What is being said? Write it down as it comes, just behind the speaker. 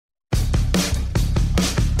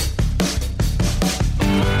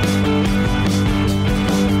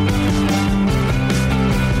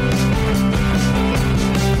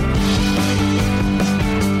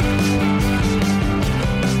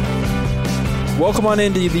Welcome on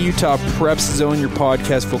into the Utah Preps Zone, your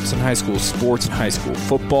podcast focused on high school sports and high school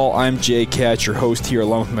football. I'm Jay Katz, your host here,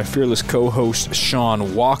 along with my fearless co-host,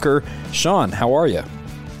 Sean Walker. Sean, how are you?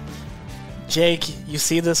 Jake, you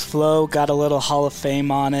see this flow, got a little Hall of Fame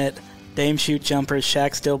on it. Dame shoot jumpers,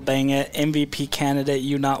 Shaq still bang it. MVP candidate,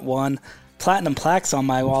 you not one. Platinum plaques on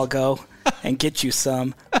my wall, go and get you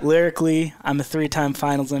some. Lyrically, I'm a 3-time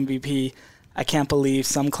finals MVP. I can't believe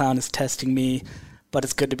some clown is testing me, but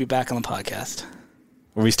it's good to be back on the podcast.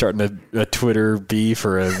 Are we starting a Twitter beef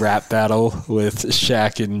or a rap battle with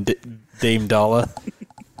Shaq and Dame Dalla?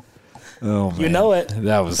 Oh, man. You know it.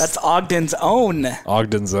 That's Ogden's own.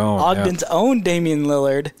 Ogden's own Damian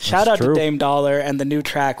Lillard. Shout out to Dame Dollar and the new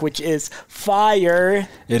track, which is fire.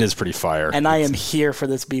 It is pretty fire. And I am here for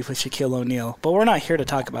this beef with Shaquille O'Neal. But we're not here to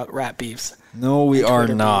talk about rap beefs. No, we are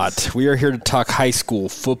not. Beefs. We are here to talk high school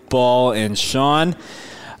football. And Sean,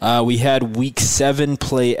 we had Week 7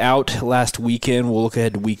 play out last weekend. We'll look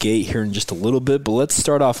ahead to Week 8 here in just a little bit, but let's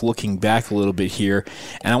start off looking back a little bit here.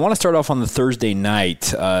 And I want to start off on the Thursday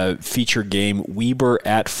night feature game, Weber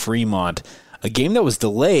at Fremont, a game that was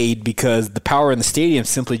delayed because the power in the stadium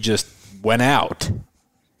simply just went out.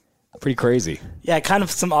 Pretty crazy. Yeah, kind of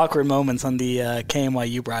some awkward moments on the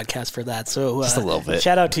KMYU broadcast for that. So just a little bit.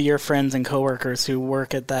 Shout out to your friends and coworkers who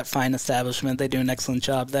work at that fine establishment. They do an excellent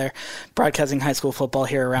job there broadcasting high school football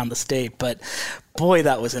here around the state. But, boy,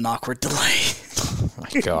 that was an awkward delay. Oh,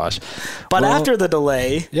 my gosh. But after the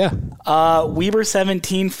delay, Weber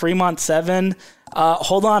 17, Fremont 7.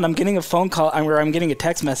 Hold on, I'm getting a phone call. I'm getting a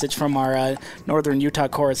text message from our Northern Utah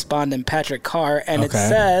correspondent, Patrick Carr, and it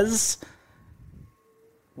says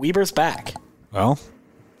Weber's back. Well,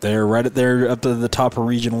 they're right up there up to the top of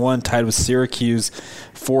Region 1, tied with Syracuse.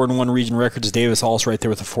 4-1 region records. Davis also right there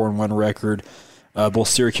with a 4-1 record. Both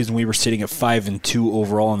Syracuse and Weber sitting at 5-2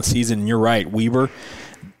 overall in the season. And you're right, Weber,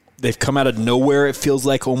 they've come out of nowhere, it feels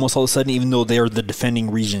like, almost all of a sudden, even though they're the defending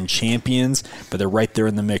region champions, but they're right there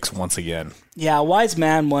in the mix once again. Yeah, a wise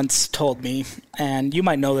man once told me, and you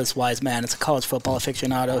might know this wise man, it's a college football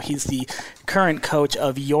aficionado. He's the current coach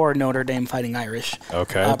of your Notre Dame Fighting Irish,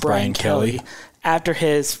 Brian Kelly. After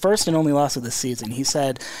his first and only loss of the season, he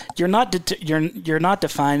said, "You're not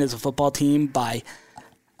defined as a football team by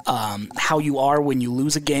how you are when you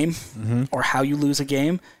lose a game or how you lose a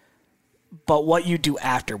game, but what you do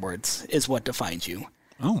afterwards is what defines you."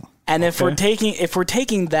 Oh. And if we're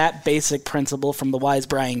taking that basic principle from the wise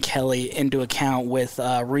Brian Kelly into account with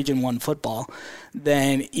Region 1 football,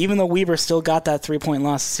 then even though Weber still got that 3-point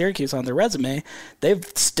loss to Syracuse on their resume, they've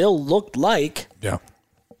still looked like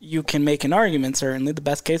you can make an argument, certainly, the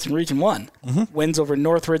best case in Region 1. Wins over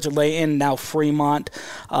Northridge, Layton, now Fremont.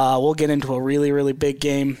 We'll get into a really, really big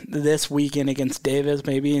game this weekend against Davis,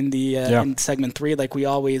 maybe in the in Segment 3 like we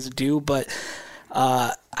always do, but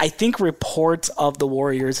I think reports of the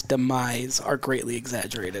Warriors' demise are greatly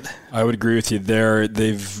exaggerated. I would agree with you there.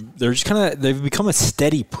 They've become a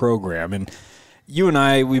steady program, and you and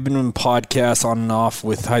I, we've been doing podcasts on and off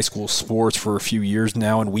with high school sports for a few years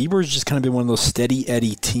now, and Weber's just kind of been one of those steady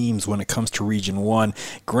Eddie teams when it comes to Region 1.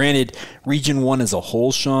 Granted, Region 1 as a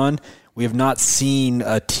whole, Sean, we have not seen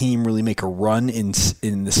a team really make a run in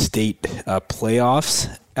the state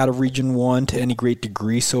playoffs out of Region 1 to any great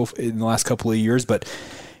degree so in the last couple of years, but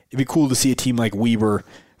it'd be cool to see a team like Weber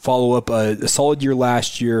follow up a solid year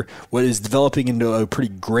last year, what is developing into a pretty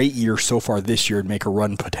great year so far this year, and make a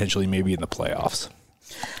run potentially maybe in the playoffs.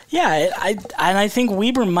 Yeah, I think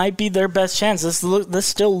Weber might be their best chance. This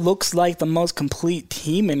still looks like the most complete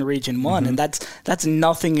team in Region 1, and that's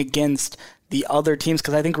nothing against the other teams,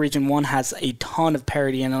 because I think Region 1 has a ton of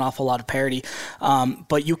parity and an awful lot of parity.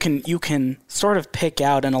 But you can sort of pick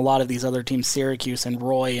out in a lot of these other teams, Syracuse and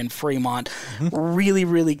Roy and Fremont, really,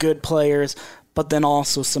 really good players, but then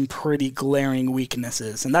also some pretty glaring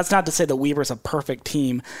weaknesses. And that's not to say that Weber's a perfect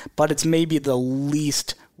team, but it's maybe the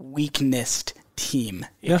least weaknessed team,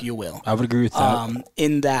 if you will. I would agree with that.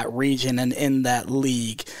 In that region and in that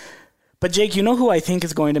league. But, Jake, you know who I think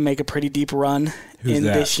is going to make a pretty deep run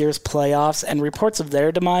this year's playoffs, and reports of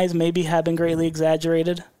their demise maybe have been greatly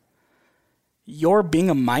exaggerated? Your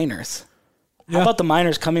Bingham Miners. Yeah. How about the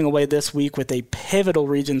Miners coming away this week with a pivotal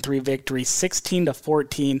Region 3 victory,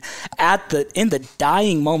 16-14, in the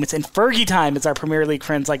dying moments. In Fergie time, as our Premier League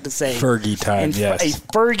friends like to say. Fergie time, yes. A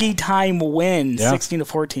Fergie time win,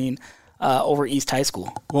 16-14. Over East High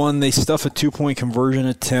School. Well, and they stuff a 2-point conversion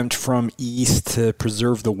attempt from East to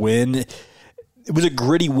preserve the win. It was a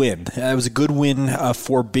gritty win. It was a good win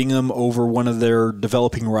for Bingham over one of their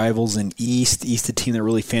developing rivals in East. East, a team that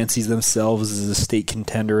really fancies themselves as a state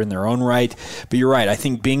contender in their own right. But you're right. I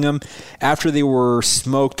think Bingham, after they were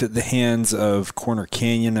smoked at the hands of Corner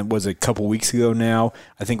Canyon, it was a couple weeks ago now,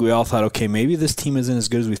 I think we all thought, okay, maybe this team isn't as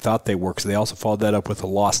good as we thought they were, because they also followed that up with a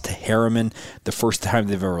loss to Harriman, the first time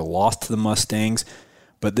they've ever lost to the Mustangs.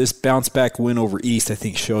 But this bounce-back win over East, I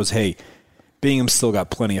think, shows, hey, Bingham's still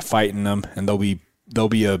got plenty of fight in them, and they'll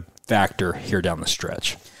be a factor here down the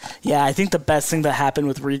stretch. Yeah, I think the best thing that happened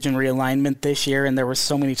with region realignment this year, and there were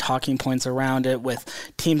so many talking points around it with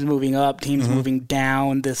teams moving up, teams moving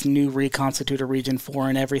down, this new reconstituted Region 4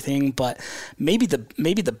 and everything, but maybe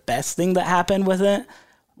the best thing that happened with it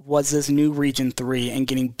was this new Region 3 and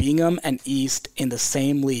getting Bingham and East in the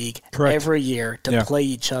same league every year to play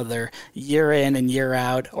each other year in and year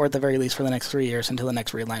out, or at the very least for the next 3 years until the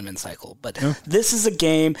next realignment cycle. But this is a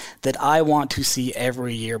game that I want to see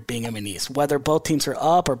every year, Bingham and East. Whether both teams are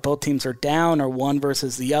up or both teams are down or one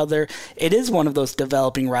versus the other, it is one of those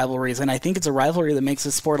developing rivalries, and I think it's a rivalry that makes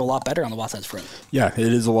this sport a lot better on the Wasatch Front. Yeah,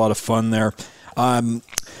 it is a lot of fun there.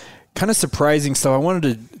 Kind of surprising stuff. I wanted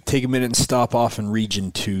to take a minute and stop off in Region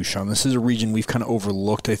 2, Sean. This is a region we've kind of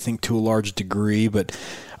overlooked, I think, to a large degree, but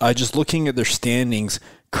just looking at their standings,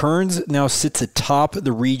 Kearns now sits atop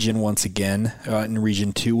the region once again in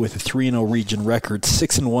Region 2 with a 3-0 region record,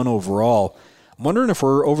 6-1 overall. I'm wondering if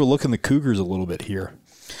we're overlooking the Cougars a little bit here.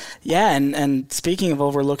 Yeah, and speaking of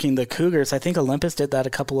overlooking the Cougars, I think Olympus did that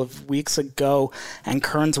a couple of weeks ago, and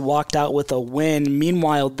Kearns walked out with a win.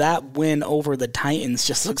 Meanwhile, that win over the Titans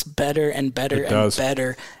just looks better and better and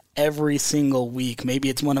better every single week. Maybe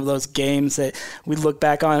it's one of those games that we look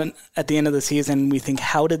back on at the end of the season and we think,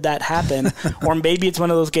 how did that happen? Or maybe it's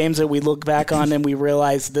one of those games that we look back on and we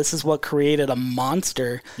realize this is what created a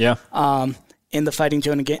monster. Yeah. In the Fighting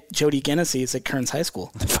Jody Gennesees at Kearns High School.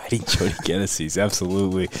 The Fighting Jody Gennesees,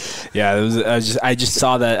 absolutely. Yeah, it was. I just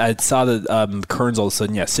saw that. I saw that Kearns all of a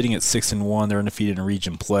sudden, sitting at 6-1, they're undefeated in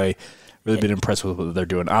region play. Really been impressed with what they're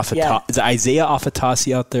doing. Is Isaiah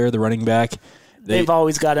Afatasi out there, the running back? They've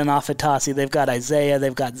always got an Afatasi. They've got Isaiah.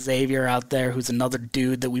 They've got Xavier out there, who's another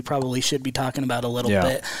dude that we probably should be talking about a little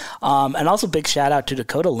bit. And also big shout-out to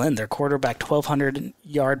Dakota Lynn, their quarterback,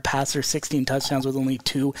 1,200-yard passer, 16 touchdowns with only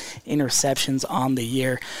 2 interceptions on the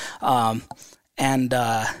year. I'm going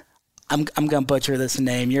to butcher this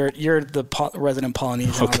name. You're the resident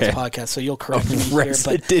Polynesian on this podcast, so you'll correct me here.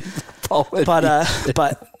 But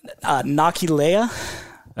Nakilea.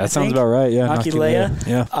 That sounds about right, yeah.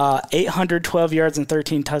 Nakilea, 812 yards and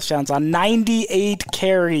 13 touchdowns on 98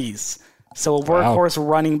 carries. So a workhorse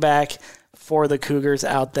running back for the Cougars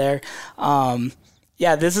out there.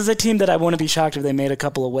 This is a team that I wouldn't be shocked if they made a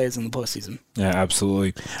couple of waves in the postseason. Yeah,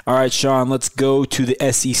 absolutely. All right, Sean, let's go to the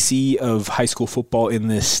SEC of high school football in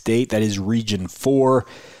this state. That is Region 4.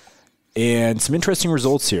 And some interesting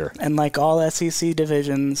results here. And like all SEC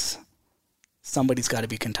divisions, somebody's got to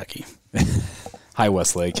be Kentucky. Hi,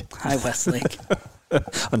 Westlake.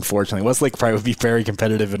 Unfortunately, Westlake probably would be very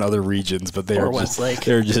competitive in other regions, but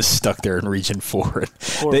they're just stuck there in Region 4.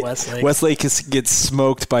 Westlake. Westlake gets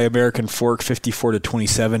smoked by American Fork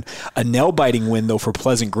 54-27. A nail-biting win, though, for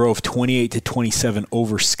Pleasant Grove, 28-27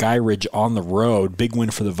 over Skyridge on the road. Big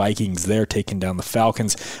win for the Vikings there, taking down the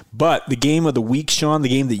Falcons. But the game of the week, Sean, the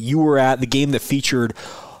game that you were at, the game that featured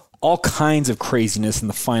all kinds of craziness in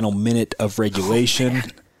the final minute of regulation.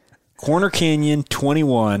 Corner Canyon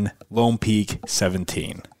 21, Lone Peak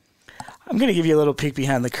 17. I'm going to give you a little peek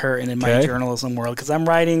behind the curtain in my journalism world, because I'm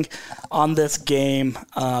writing on this game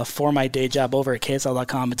for my day job over at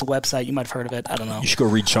KSL.com. It's a website. You might have heard of it. I don't know. You should go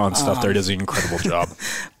read Sean's stuff there. He does an incredible job.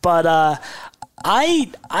 But I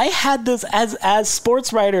had this, as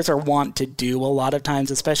sports writers are wont to do a lot of times,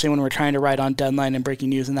 especially when we're trying to write on deadline and breaking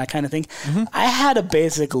news and that kind of thing. I had a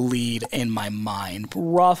basic lead in my mind,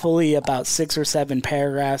 roughly about 6 or 7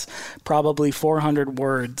 paragraphs, probably 400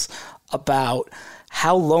 words, about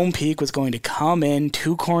how Lone Peak was going to come in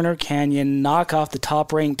to Corner Canyon, knock off the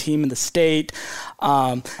top-ranked team in the state,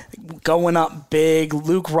 going up big.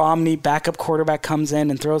 Luke Romney, backup quarterback, comes in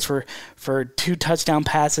and throws for 2 touchdown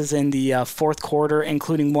passes in the fourth quarter,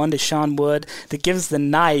 including one to Sean Wood, that gives the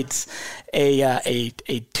Knights a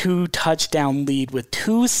 2-touchdown lead with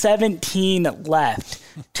 2:17 left.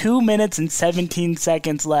 2 minutes and 17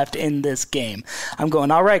 seconds left in this game. I'm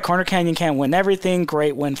going, all right, Corner Canyon can't win everything.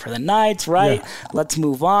 Great win for the Knights, right? Yeah. Let's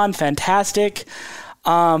move on. Fantastic.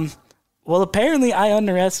 Well, apparently I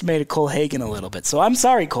underestimated Cole Hagen a little bit. So I'm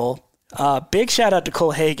sorry, Cole. Big shout out to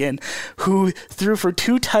Cole Hagen, who threw for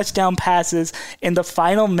 2 touchdown passes in the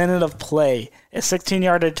final minute of play. A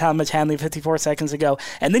 16-yarder to Thomas Hanley 54 seconds ago.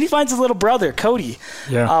 And then he finds his little brother, Cody,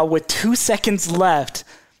 with 2 seconds left.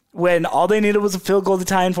 When all they needed was a field goal to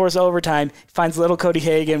tie and force overtime, he finds little Cody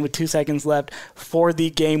Hagen with 2 seconds left for the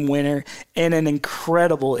game winner in an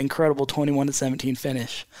incredible 21-17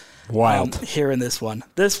 finish. Wild. Here in this one.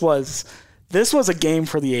 This was a game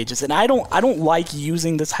for the ages, and I don't like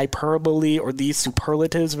using this hyperbole or these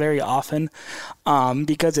superlatives very often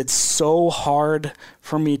because it's so hard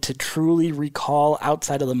for me to truly recall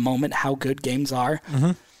outside of the moment how good games are.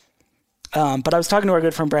 Mm-hmm. But I was talking to our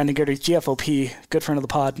good friend Brandon Gurney, GFOP, good friend of the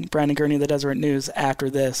pod, Brandon Gurney of the Deseret News, after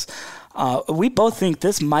this. We both think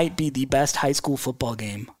this might be the best high school football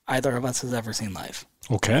game either of us has ever seen live.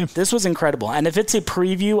 Okay. This was incredible. And if it's a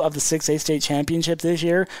preview of the 6A state championship this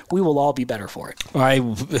year, we will all be better for it. I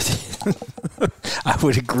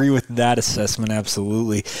would agree with that assessment,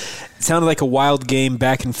 absolutely. It sounded like a wild game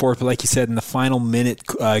back and forth, but like you said, in the final minute,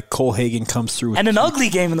 Cole Hagen comes through. And an ugly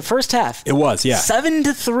game in the first half. It was, yeah.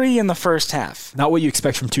 7-3 in the first half. Not what you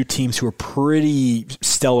expect from two teams who are pretty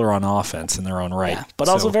stellar on offense in their own right. Yeah, but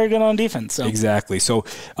also very good on defense. So. Exactly. So,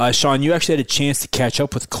 Sean, you actually had a chance to catch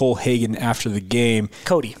up with Cole Hagen after the game.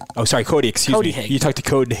 Cody. Oh, sorry, Cody. Excuse me. Hagen. You talked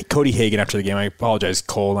to Cody Hagen after the game. I apologize,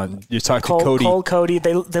 Cole. You talked to Cody. Cody.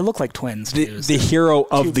 They look like twins. The hero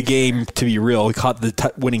of the game, to be real. He caught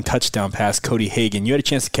the winning touchdown pass, Cody Hagen. You had a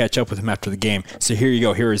chance to catch up with him after the game. So here you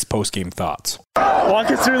go. Here are his post-game thoughts. Walk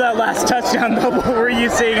us through that last touchdown, though. What were you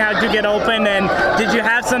seeing? How'd you get open? And did you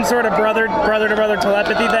have some sort of brother-to-brother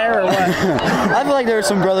telepathy there, or what? I feel like there was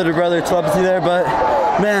some brother-to-brother telepathy there, but,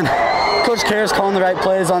 man, Coach Kerr's calling the right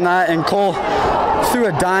plays on that, and Cole threw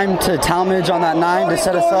a dime to Talmadge on that 9 to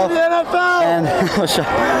set us up.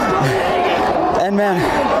 And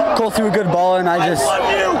man, Cole threw a good ball, and I just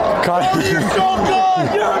caught it.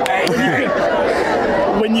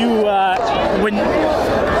 When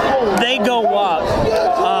they go up.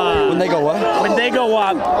 When they go what? When they go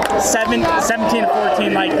up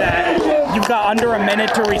 17-14 like that, you've got under a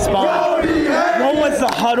minute to respond. What was the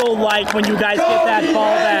huddle like when you guys get that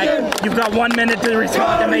ball back? You've got 1 minute to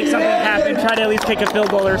respond to make something happen, try to at least kick a field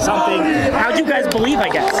goal or something. How'd you guys believe, I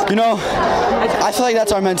guess? You know, I feel like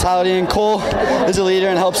that's our mentality, and Cole is a leader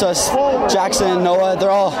and helps us. Jackson, Noah, they're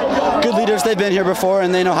all good leaders. They've been here before,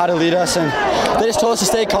 and they know how to lead us, and they just told us to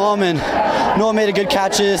stay calm, and Noah made a good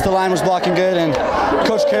catches, the line was blocking good, and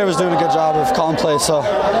Coach Kerr was doing a good job of calling plays, so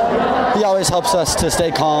he always helps us to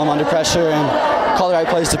stay calm under pressure and call the right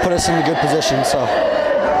plays to put us in a good position. So,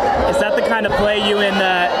 is that the kind of play you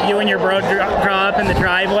and your bro draw up in the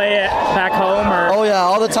driveway back home? Or? Oh yeah,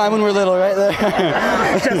 all the time when we're little, right there.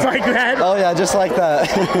 Just like that? Oh yeah, just like that.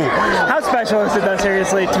 How special is it, though,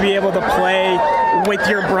 seriously, to be able to play with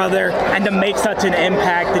your brother and to make such an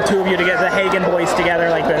impact, the two of you to get the Hagen boys together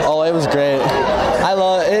like this? Oh, it was great. I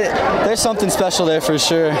love it. There's something special there for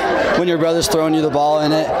sure when your brother's throwing you the ball,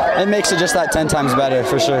 and it makes it just that 10 times better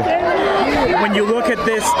for sure. When you look at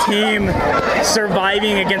this team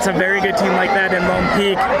surviving against a very good team like that in Lone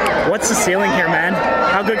Peak, what's the ceiling here, man?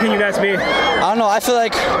 How good can you guys be? I don't know. I feel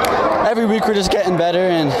like every week we're just getting better,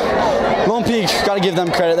 and Lone Peak, got to give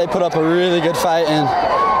them credit. They put up a really good fight, and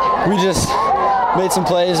we just made some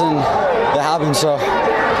plays, and it happened. So,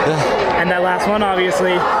 yeah. And that last one,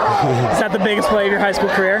 obviously, is that the biggest play of your high school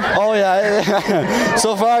career? Oh, yeah.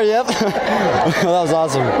 So far, yep. That was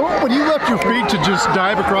awesome. When you left your feet to just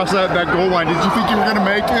dive across that goal line, did you think you were going to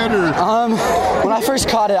make it? Or? When I first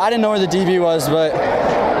caught it, I didn't know where the DB was, but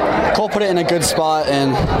Cole put it in a good spot,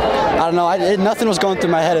 and I don't know, nothing was going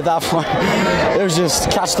through my head at that point. It was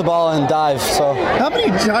just catch the ball and dive. So. How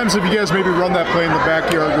many times have you guys maybe run that play in the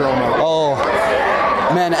backyard growing up? Oh,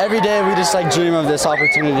 man, every day we just dream of this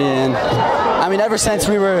opportunity, and I mean, ever since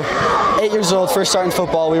we were 8 years old, first starting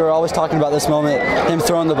football, we were always talking about this moment, him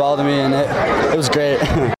throwing the ball to me, and it was great.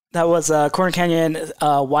 That was Corner Canyon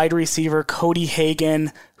wide receiver Cody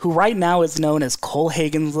Hagen, who right now is known as Cole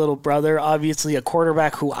Hagen's little brother, obviously a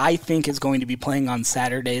quarterback who I think is going to be playing on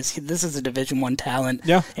Saturdays. This is a Division I talent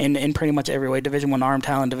in pretty much every way, Division I arm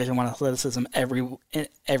talent, Division I athleticism,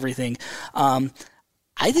 everything.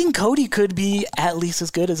 I think Cody could be at least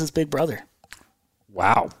as good as his big brother.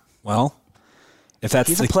 Wow. Well, if that's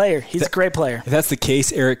he's a player. He's a great player. If that's the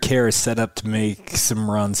case, Eric Kerr is set up to make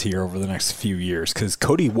some runs here over the next few years. Because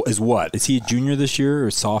Cody is what? Is he a junior this year or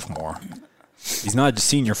a sophomore? He's not a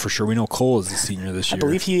senior for sure. We know Cole is a senior this year. I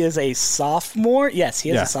believe he is a sophomore. Yes,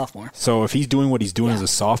 he is a sophomore. So if he's doing what he's doing as a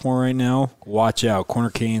sophomore right now, watch out.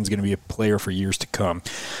 Corner Kane's going to be a player for years to come.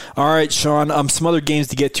 All right, Sean, some other games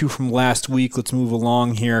to get to from last week. Let's move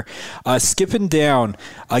along here. Skipping down,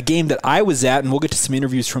 a game that I was at, and we'll get to some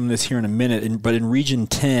interviews from this here in a minute, but in Region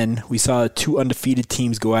 10, we saw 2 undefeated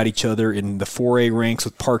teams go at each other in the 4A ranks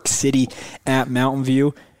with Park City at Mountain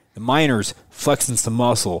View. The Miners flexing some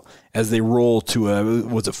muscle as they roll to a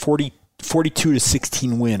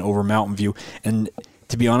 42-16 win over Mountain View. And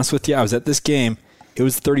to be honest with you, I was at this game. It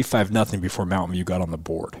was 35-0 before Mountain View got on the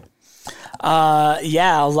board.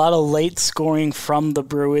 A lot of late scoring from the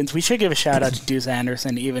Bruins. We should give a shout out to Deuce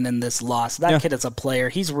Anderson even in this loss. That kid is a player.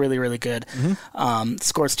 He's really, really good.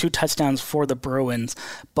 Scores 2 touchdowns for the Bruins.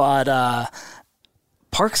 But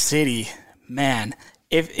Park City, man,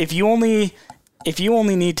 if you only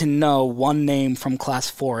need to know one name from Class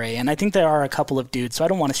 4A, and I think there are a couple of dudes, so I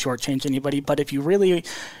don't want to shortchange anybody, but if you really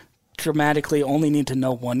dramatically only need to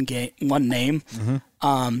know one name,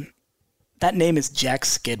 that name is Jack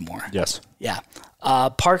Skidmore. Yes. Yeah.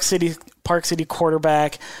 Park City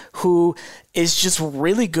quarterback who is just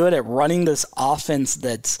really good at running this offense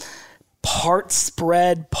that's part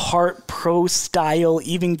spread, part pro style,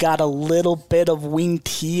 even got a little bit of wing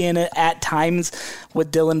T in it at times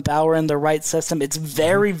with Dylan Bauer in the right system. It's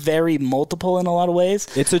very, very multiple in a lot of ways.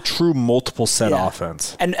 It's a true multiple set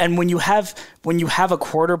offense. And when you have a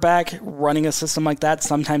quarterback running a system like that,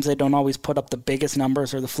 sometimes they don't always put up the biggest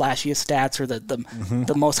numbers or the flashiest stats or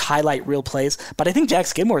the most highlight reel plays. But I think Jack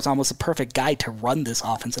Skidmore is almost a perfect guy to run this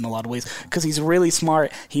offense in a lot of ways because he's really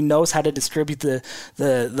smart. He knows how to distribute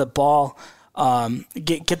the ball.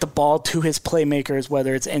 Get the ball to his playmakers,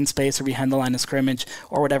 whether it's in space or behind the line of scrimmage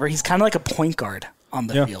or whatever. He's kind of like a point guard on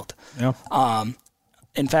the field. Yeah.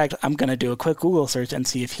 In fact, I'm going to do a quick Google search and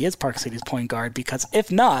see if he is Park City's point guard, because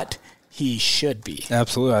if not, he should be.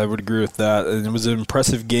 Absolutely. I would agree with that. And it was an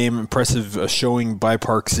impressive game, impressive showing by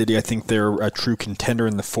Park City. I think they're a true contender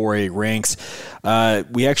in the 4A ranks.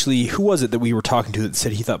 Who was it that we were talking to that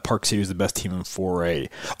said he thought Park City was the best team in 4A?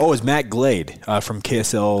 Oh, it was Matt Glade from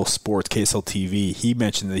KSL Sports, KSL TV. He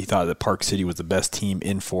mentioned that he thought that Park City was the best team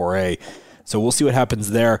in 4A. So we'll see what happens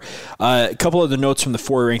there. A couple of the notes from the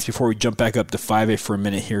 4A ranks before we jump back up to 5A for a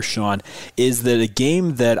minute here, Sean, is that a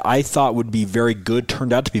game that I thought would be very good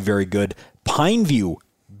turned out to be very good. Pineview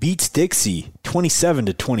beats Dixie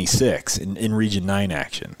 27-26 in Region 9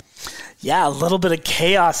 action. Yeah, a little bit of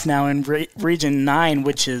chaos now in Region 9,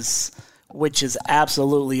 which is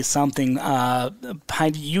absolutely something.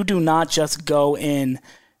 You do not just go in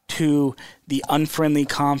to the unfriendly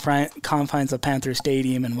confines of Panther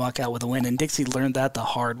Stadium and walk out with a win. And Dixie learned that the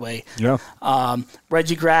hard way. Yeah.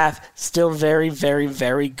 Reggie Graff, still very, very,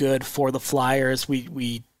 very good for the Flyers. We've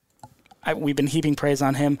been heaping praise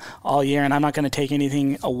on him all year, and I'm not going to take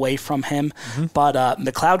anything away from him. But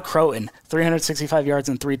McLeod Croton, 365 yards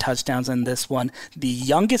and 3 touchdowns in this one. The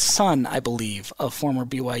youngest son, I believe, of former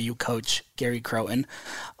BYU coach Gary Croton,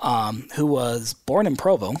 who was born in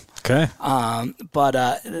Provo. Okay.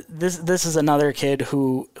 But this is another kid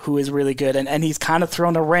who is really good, and he's kind of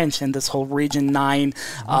thrown a wrench in this whole Region 9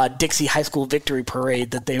 Dixie High School victory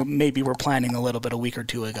parade that they maybe were planning a little bit a week or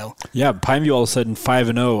two ago. Yeah, Pineview all of a sudden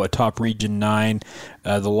 5-0 atop Region 9.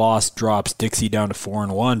 The loss drops Dixie down to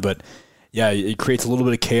 4-1, but yeah, it creates a little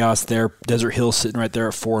bit of chaos there. Desert Hill sitting right there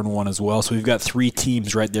at 4-1 as well. So we've got 3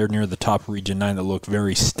 teams right there near the top of Region 9 that look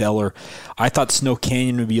very stellar. I thought Snow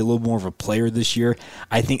Canyon would be a little more of a player this year.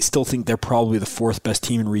 I still think they're probably the 4th best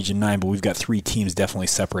team in Region 9, but we've got 3 teams definitely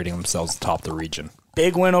separating themselves atop the region.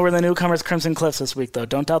 Big win over the newcomers Crimson Cliffs this week, though.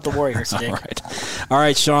 Don't doubt the Warriors, Jake. All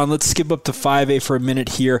right, Sean, let's skip up to 5A for a minute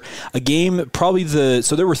here. A game,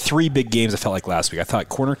 so there were 3 big games I felt like last week. I thought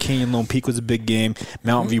Corner Canyon Lone Peak was a big game,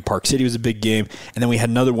 Mountain View Park City was a big game, and then we had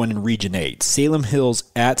another one in Region 8. Salem Hills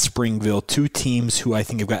at Springville, 2 teams who I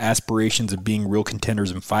think have got aspirations of being real contenders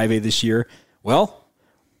in 5A this year. Well,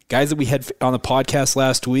 guys that we had on the podcast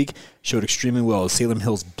last week showed extremely well as Salem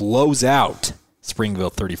Hills blows out Springville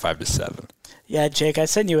 35-7. Yeah, Jake, I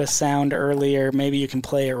sent you a sound earlier. Maybe you can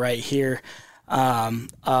play it right here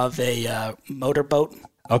of a motorboat.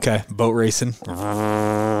 Okay, boat racing.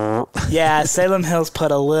 Yeah, Salem Hills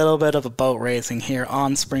put a little bit of a boat racing here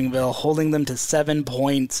on Springville, holding them to 7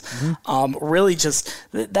 points. Really just,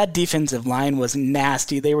 that defensive line was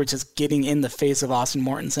nasty. They were just getting in the face of Austin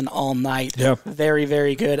Mortensen all night. Yep. Very,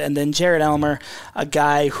 very good. And then Jared Elmer, a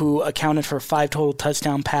guy who accounted for 5 total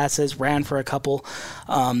touchdown passes, ran for a couple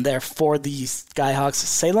there for the Skyhawks.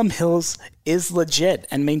 Salem Hills is legit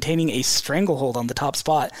and maintaining a stranglehold on the top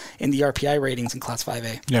spot in the RPI ratings in Class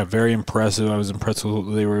 5A. Yeah, very impressive. I was impressed with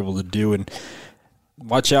what they were able to do. And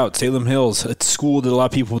watch out, Salem Hills. It's a school that a lot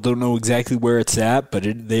of people don't know exactly where it's at, but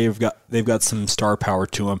they've got some star power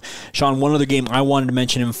to them. Sean, one other game I wanted to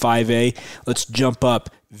mention in 5A. Let's jump up.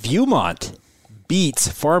 Viewmont beats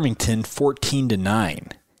Farmington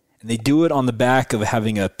 14-9. And they do it on the back of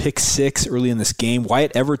having a pick six early in this game.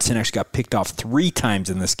 Wyatt Evertson actually got picked off 3 times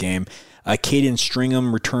in this game. Caden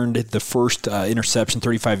Stringham returned the first interception,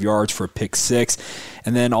 35 yards for a pick six.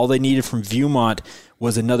 And then all they needed from Viewmont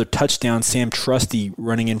was another touchdown. Sam Trusty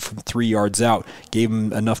running in from 3 yards out gave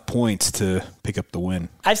him enough points to pick up the win.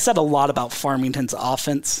 I've said a lot about Farmington's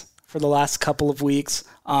offense for the last couple of weeks,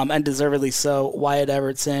 and deservedly so. Wyatt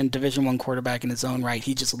Evertson, Division I quarterback in his own right.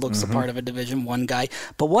 He just looks the part of a Division I guy.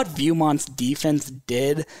 But what Viewmont's defense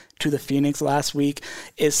did to the Phoenix last week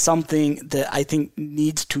is something that I think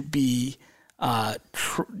needs to be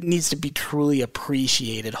truly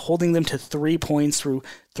appreciated. Holding them to 3 points through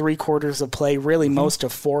 3 quarters of play, really most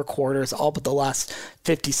of 4 quarters, all but the last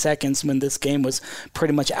 50 seconds when this game was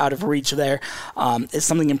pretty much out of reach there, is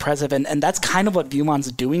something impressive. And that's kind of what Viewmont's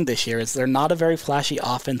doing this year. Is they're not a very flashy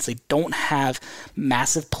offense. They don't have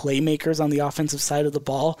massive playmakers on the offensive side of the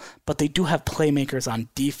ball, but they do have playmakers on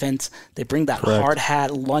defense. They bring that hard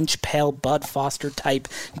hat, lunch pail, Bud Foster type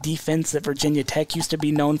defense that Virginia Tech used to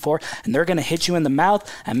be known for, and they're going to hit you in the mouth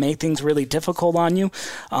and make things really difficult on you.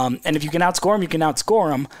 And if you can outscore them, you can outscore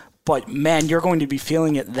them. But, man, you're going to be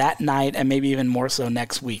feeling it that night and maybe even more so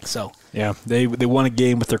next week. So yeah, they won a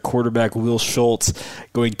game with their quarterback, Will Schultz,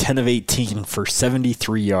 going 10 of 18 for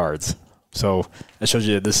 73 yards. So that shows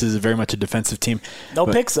you this is very much a defensive team. No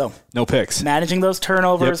picks, though. No picks. Managing those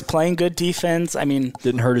turnovers, playing good defense. I mean,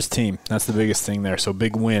 didn't hurt his team. That's the biggest thing there. So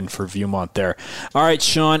big win for Viewmont there. All right,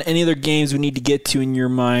 Sean, any other games we need to get to in your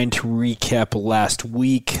mind to recap last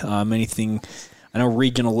week? Anything? I know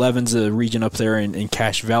Region 11's a region up there in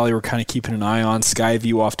Cache Valley we're kind of keeping an eye on.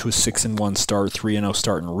 Skyview off to a 6-1 start, 3-0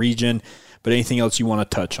 start in region. But anything else you want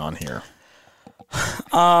to touch on here?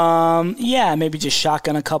 Yeah, maybe just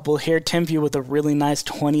shotgun a couple here. Timpview with a really nice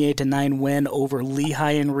 28-9 win over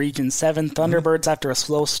Lehigh in Region 7. Thunderbirds after a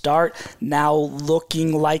slow start, now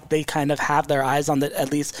looking like they kind of have their eyes on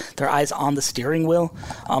at least their eyes on the steering wheel,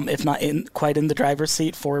 if not quite in the driver's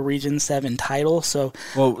seat for a Region 7 title. So,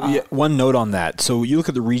 one note on that. So you look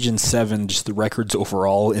at the Region 7, just the records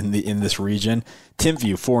overall in this region.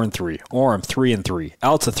 Timpview 4-3, Orem 3-3,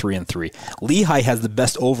 Alta 3-3. Lehigh has the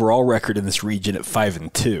best overall record in this region at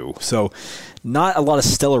 5-2. So not a lot of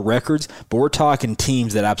stellar records, but we're talking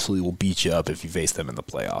teams that absolutely will beat you up if you face them in the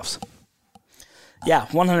playoffs. Yeah,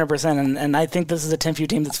 100%. And I think this is a Timpview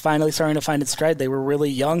team that's finally starting to find its stride. They were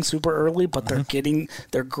really young, super early, but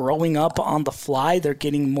they're growing up on the fly. They're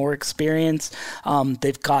getting more experience.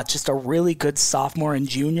 They've got just a really good sophomore and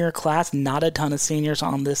junior class, not a ton of seniors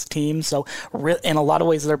on this team. So in a lot of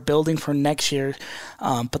ways, they're building for next year.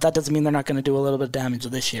 But that doesn't mean they're not going to do a little bit of damage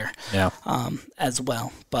this year as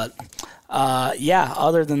well. But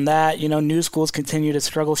other than that, new schools continue to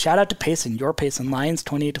struggle. Shout out to Payson, your Payson Lions,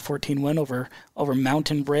 28-14 win over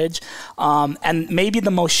Mountain Bridge. And maybe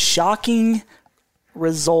the most shocking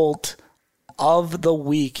result of the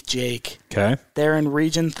week, Jake. Okay. They're in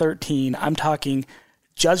Region 13. I'm talking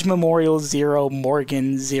Judge Memorial 0,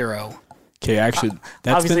 Morgan 0. Okay, actually,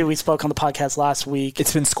 obviously we spoke on the podcast last week.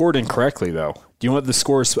 It's been scored incorrectly, though. Do you know what the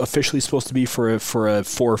score is officially supposed to be for a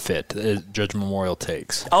forfeit that Judge Memorial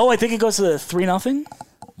takes? Oh, I think it goes to 3-0.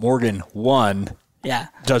 Morgan won. Yeah.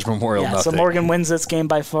 Judge Memorial nothing. So Morgan wins this game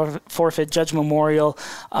by forfeit. Judge Memorial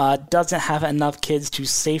doesn't have enough kids to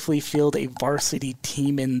safely field a varsity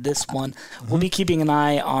team in this one. We'll be keeping an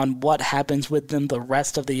eye on what happens with them the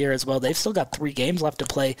rest of the year as well. They've still got 3 games left to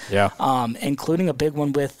play, including a big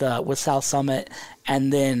one with South Summit,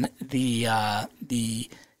 and then the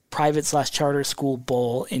private/charter school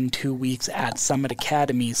bowl in 2 weeks at Summit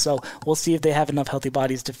Academy. So we'll see if they have enough healthy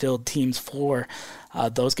bodies to field teams for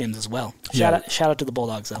those games as well. Shout out to the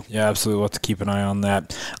Bulldogs, though. Yeah, absolutely. We'll have to keep an eye on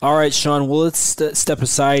that. All right, Sean, well, let's step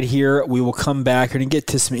aside here. We will come back and get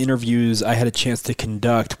to some interviews I had a chance to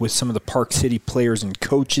conduct with some of the Park City players and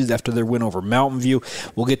coaches after their win over Mountain View.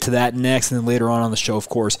 We'll get to that next, and then later on the show, of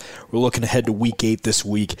course, we're looking ahead to Week 8 this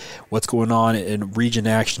week. What's going on in region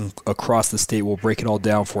action across the state. We'll break it all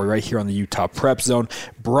down for you right here on the Utah Prep Zone.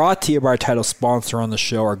 Brought to you by our title sponsor on the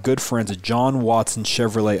show, our good friends at John Watson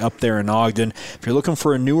Chevrolet up there in Ogden. If you're looking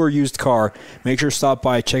for a new or used car, make sure to stop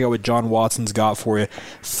by, check out what John Watson's got for you.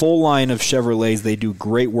 Full line of Chevrolets. They do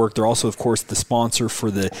great work. They're also, of course, the sponsor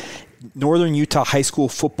for the Northern Utah High School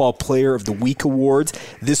Football Player of the Week Awards.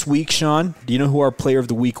 This week, Sean, do you know who our Player of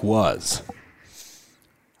the Week was?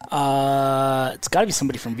 It's got to be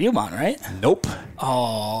somebody from Viewmont, right? Nope.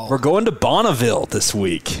 Oh. We're going to Bonneville this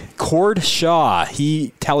week. Cord Shaw,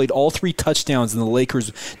 he tallied all 3 touchdowns in the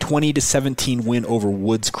Lakers' 20-17 win over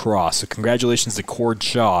Woods Cross. So congratulations to Cord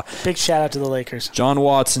Shaw. Big shout out to the Lakers. John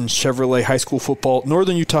Watson, Chevrolet High School Football,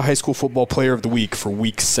 Northern Utah High School Football Player of the Week for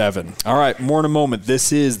Week 7. All right, more in a moment.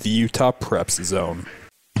 This is the Utah Preps Zone.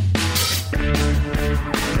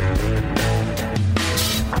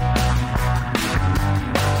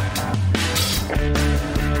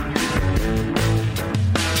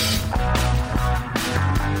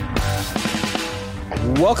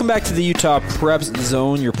 Welcome back to the Utah Preps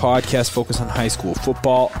Zone, your podcast focused on high school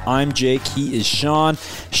football. I'm Jake. He is Sean.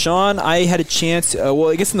 Sean, I had a chance,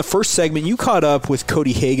 I guess in the first segment, you caught up with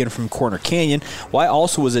Cody Hagen from Corner Canyon. Well, I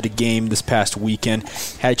also was at a game this past weekend.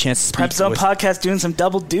 Had a chance to speak Prep Zone podcast doing some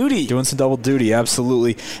double duty. Doing some double duty,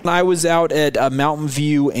 absolutely. And I was out at Mountain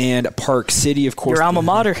View and Park City, of course. Your alma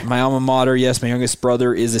mater. My alma mater, yes. My youngest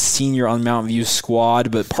brother is a senior on Mountain View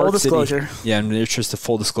squad. But Park full disclosure. City, yeah, in the interest of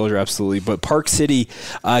full disclosure, absolutely. But Park City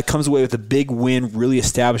comes away with a big win, really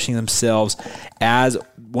establishing themselves as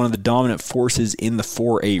one of the dominant forces in the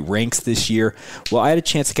 4A ranks this year. Well, I had a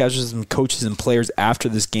chance to catch some coaches and players after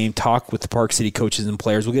this game, talk with the Park City coaches and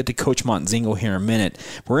players. We'll get to Coach Montzingo here in a minute.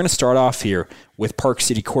 We're going to start off here with Park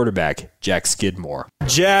City quarterback Jack Skidmore.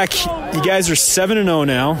 Jack, you guys are 7-0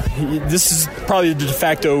 now. This is probably the de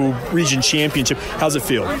facto region championship. How's it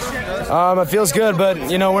feel? It feels good, but,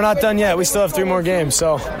 we're not done yet. We still have 3 more games,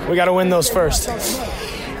 so we got to win those first.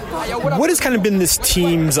 What has kind of been this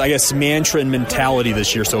team's, mantra and mentality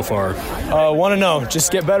this year so far? Want to know.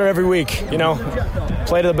 Just get better every week,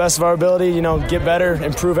 Play to the best of our ability, get better,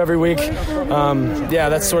 improve every week.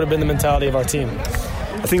 That's sort of been the mentality of our team.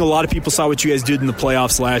 I think a lot of people saw what you guys did in the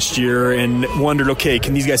playoffs last year and wondered, okay,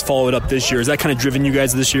 can these guys follow it up this year? Has that kind of driven you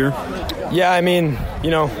guys this year? Yeah,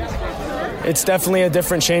 it's definitely a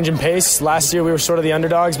different change in pace. Last year we were sort of the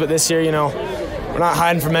underdogs, but this year, we're not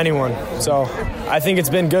hiding from anyone. So I think it's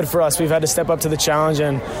been good for us. We've had to step up to the challenge,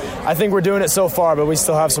 and I think we're doing it so far, but we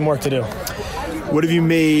still have some work to do. What have you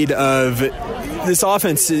made of this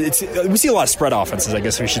offense? We see a lot of spread offenses, I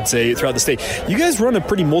guess we should say, throughout the state. You guys run a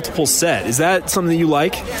pretty multiple set. Is that something that you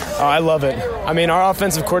like? I love it. Our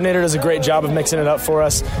offensive coordinator does a great job of mixing it up for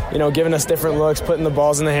us, giving us different looks, putting the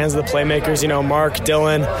balls in the hands of the playmakers, Mark,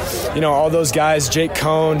 Dylan, all those guys, Jake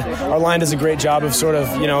Cohn. Our line does a great job of sort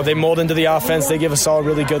of, they mold into the offense. They give us all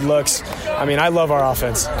really good looks. I love our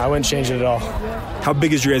offense. I wouldn't change it at all. How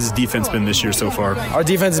big has your guys' defense been this year so far? Our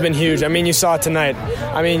defense has been huge. You saw it tonight.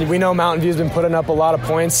 We know Mountain View's been putting up a lot of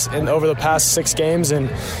points over the past 6 games, and,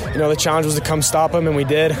 the challenge was to come stop them, and we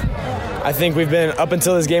did. I think we've been, up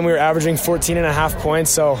until this game, we were averaging 14.5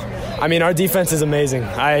 points. So, our defense is amazing.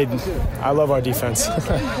 I love our defense.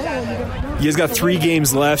 You guys got 3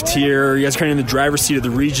 games left here. You guys are kind of in the driver's seat of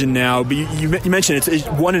the region now. But you mentioned it's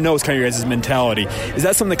 1-0 is kind of your guys' mentality. Is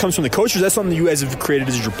that something that comes from the coach, or is that something that you guys have created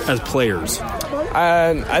as players?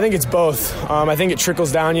 I think it's both. I think it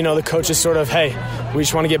trickles down. The coaches sort of, hey, we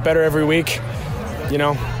just want to get better every week. The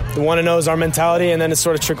 1-0 is our mentality, and then it's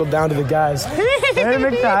sort of trickled down to the guys. Hey,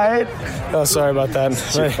 McKnight. Oh, sorry about that.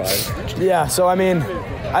 Yeah, so,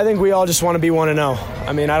 I think we all just want to be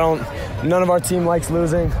 1-0. None of our team likes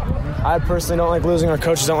losing. I personally don't like losing. Our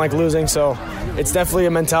coaches don't like losing. So it's definitely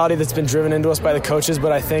a mentality that's been driven into us by the coaches.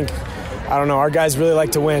 But I think, our guys really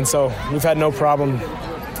like to win. So we've had no problem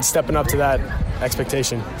stepping up to that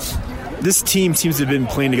expectation. This team seems to have been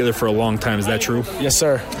playing together for a long time. Is that true? Yes,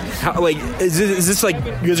 sir. Is this like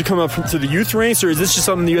you guys are coming up to the youth ranks, or is this just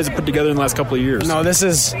something you guys have put together in the last couple of years? No, this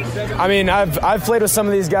is. I've played with some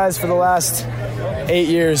of these guys for the last 8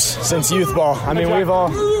 years since youth ball. We've all.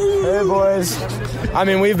 Hey, boys.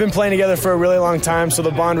 We've been playing together for a really long time, so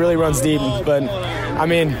the bond really runs deep. But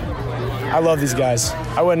I love these guys.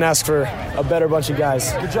 I wouldn't ask for a better bunch of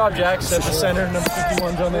guys. Good job, Jack. Set the center, number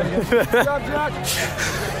 51's on there again. Good job, Jack.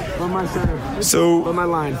 On my center. So, on my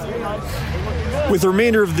line. With the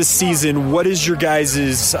remainder of this season, what is your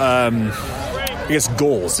guys'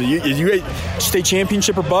 goals? So you state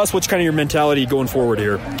championship or bust? What's kind of your mentality going forward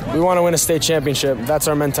here? We want to win a state championship. That's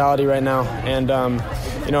our mentality right now. And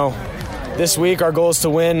this week our goal is to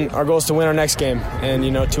win. Our goal is to win our next game, and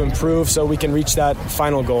to improve so we can reach that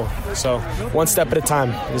final goal. So one step at a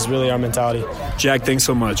time is really our mentality. Jack, thanks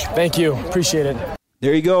so much. Thank you. Appreciate it.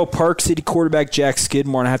 There you go, Park City quarterback Jack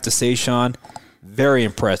Skidmore. And I have to say, Sean, very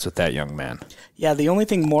impressed with that young man. Yeah, the only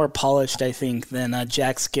thing more polished, I think, than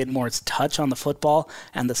Jack Skidmore's touch on the football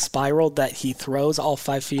and the spiral that he throws all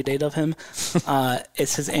 5 feet 8 of him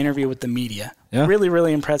is his interview with the media. Yeah. Really,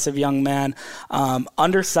 really impressive young man.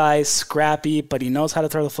 Undersized, scrappy, but he knows how to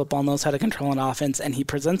throw the football, knows how to control an offense, and he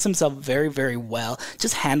presents himself very, very well.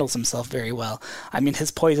 Just handles himself very well. I mean, his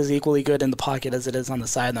poise is equally good in the pocket as it is on the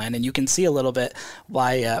sideline, and you can see a little bit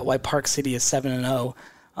why Park City is 7-0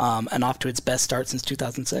 and off to its best start since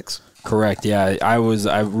 2006. Correct. Yeah, I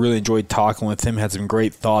really enjoyed talking with him. Had some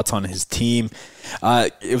great thoughts on his team.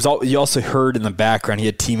 You also heard in the background he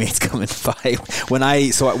had teammates come and fight. When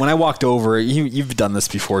I walked over, you've done this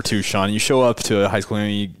before too, Sean. You show up to a high school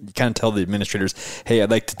and you kind of tell the administrators, "Hey, I'd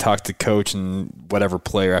like to talk to coach and whatever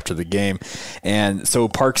player after the game." And so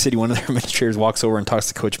Park City, one of their administrators walks over and talks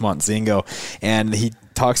to Coach Montzingo, and he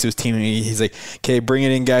talks to his team and he's like, "Okay, bring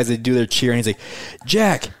it in, guys." They do their cheer and he's like,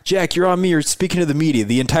 Jack, you're on me. You're speaking to the media,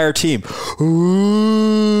 the entire team.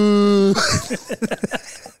 Ooh.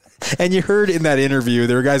 And you heard in that interview,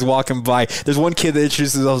 there were guys walking by. There's one kid that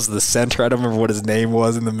introduces himself as the center. I don't remember what his name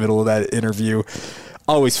was in the middle of that interview.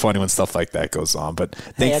 Always funny when stuff like that goes on. But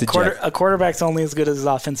thanks to Jack. A quarterback's only as good as his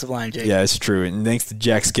offensive line, Jake. Yeah, it's true. And thanks to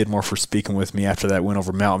Jack Skidmore for speaking with me after that win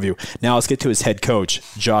over Mountain View. Now let's get to his head coach,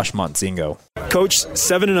 Josh Montzingo. Coach,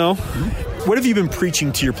 7-0. What have you been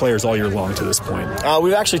preaching to your players all year long to this point?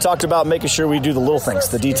 We've actually talked about making sure we do the little things,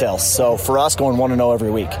 the details. So for us, going 1-0 every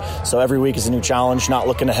week. So every week is a new challenge, not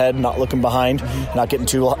looking ahead, not looking behind, not getting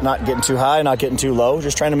too high, not getting too low.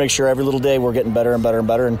 Just trying to make sure every little day we're getting better and better and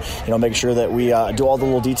better, and making sure that we do all the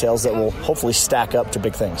little details that will hopefully stack up to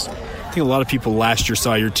big things. I think a lot of people last year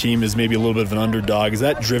saw your team as maybe a little bit of an underdog. Has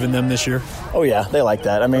that driven them this year? Oh, yeah. They like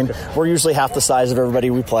that. I mean, we're usually half the size of everybody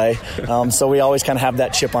we play, so we always kind of have that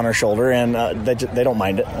chip on our shoulder, and they don't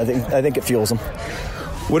mind it. I think it fuels them.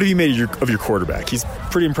 What have you made of your quarterback? He's a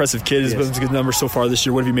pretty impressive kid. He's been a good number so far this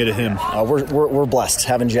year. What have you made of him? We're blessed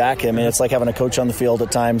having Jack. I mean, it's like having a coach on the field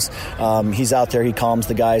at times. He's out there. He calms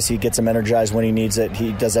the guys. He gets them energized when he needs it.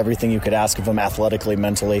 He does everything you could ask of him athletically,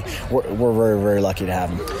 mentally. We're very, very lucky to have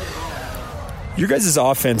him. Your guys'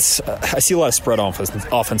 offense, I see a lot of spread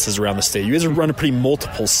offenses around the state. You guys run a pretty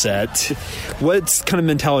multiple set. What's kind of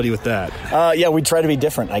mentality with that? Yeah, we try to be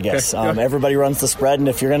different, I guess. Okay. Everybody runs the spread, and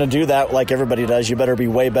if you're going to do that like everybody does, you better be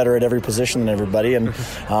way better at every position than everybody. And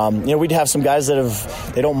we'd have some guys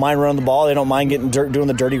they don't mind running the ball. They don't mind doing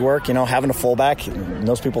the dirty work. Having a fullback.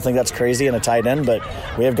 Most people think that's crazy, and a tight end, but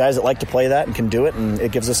we have guys that like to play that and can do it, and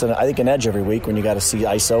it gives us an edge every week when you got to see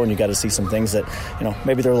ISO and you got to see some things that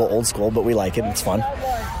maybe they're a little old school, but we like it. It's fun.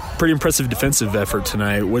 Pretty impressive defensive effort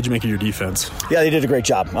tonight. What did you make of your defense? Yeah, they did a great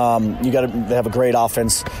job. They have a great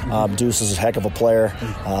offense. Deuce is a heck of a player,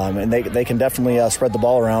 and they can definitely spread the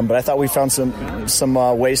ball around. But I thought we found some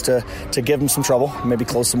ways to give him some trouble, maybe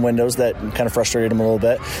close some windows that kind of frustrated him a little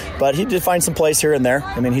bit. But he did find some plays here and there.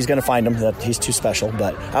 I mean, he's going to find them. That he's too special.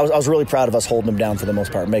 But I was really proud of us holding him down for the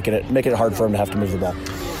most part, making it hard for him to have to move the ball.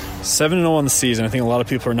 7-0 on the season. I think a lot of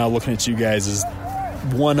people are now looking at you guys as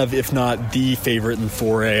one of, if not the favorite in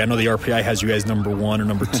 4A. I know the RPI has you guys number 1 or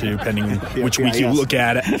number 2, depending which week you look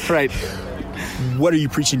at it. Right. What are you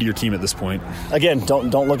preaching to your team at this point? Again,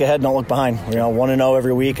 don't look ahead, don't look behind. 1-0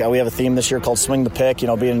 every week. We have a theme this year called Swing the Pick.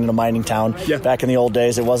 Being in a mining town. Yeah. Back in the old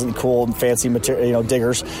days, it wasn't cool and fancy material,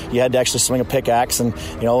 diggers. You had to actually swing a pickaxe, and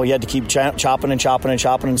you had to keep chopping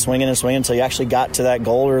and swinging until you actually got to that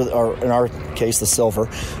goal, or in our case, the silver.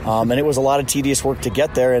 And it was a lot of tedious work to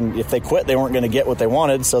get there. And if they quit, they weren't going to get what they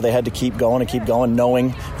wanted, so they had to keep going,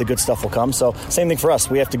 knowing the good stuff will come. So same thing for us.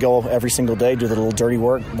 We have to go every single day, do the little dirty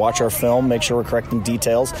work, watch our film, make sure we're correcting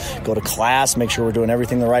details, go to class, make sure we're doing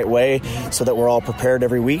everything the right way so that we're all prepared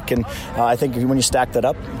every week. And I think when you stack that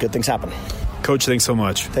up, good things happen. Coach, thanks so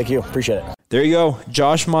much. Thank you. Appreciate it. There you go.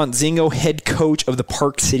 Josh Montzingo, head coach of the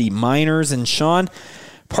Park City Miners. And Sean,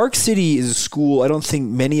 Park City is a school, I don't think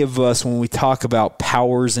many of us, when we talk about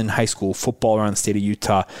powers in high school football around the state of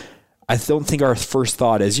Utah, I don't think our first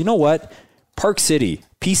thought is, you know what? Park City,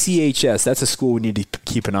 PCHS, that's a school we need to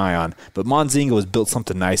keep an eye on. But Montzingo has built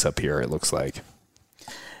something nice up here, it looks like.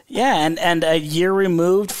 Yeah, and a year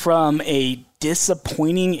removed from a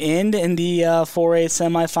disappointing end in the 4A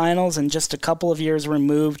semifinals, and just a couple of years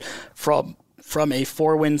removed from a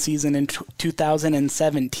 4-win season in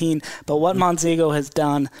 2017. But what Montzingo has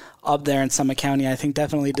done up there in Summit County, I think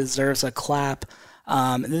definitely deserves a clap.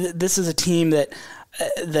 This is a team that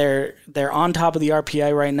they're on top of the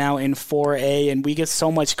RPI right now in 4A, and we give so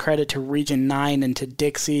much credit to Region 9 and to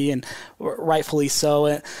Dixie, and rightfully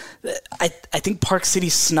so. I think Park City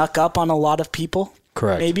snuck up on a lot of people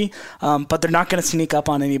Correct. Maybe, but they're not going to sneak up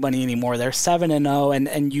on anybody anymore. They're 7-0,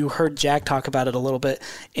 and you heard Jack talk about it a little bit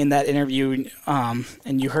in that interview,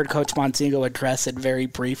 and you heard Coach Montzingo address it very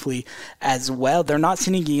briefly as well. They're not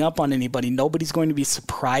sneaking up on anybody. Nobody's going to be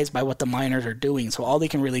surprised by what the Miners are doing. So all they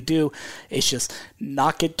can really do is just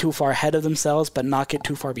not get too far ahead of themselves, but not get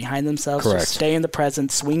too far behind themselves. Correct. Just stay in the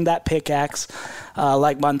present, swing that pickaxe,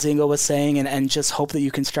 like Montzingo was saying, and just hope that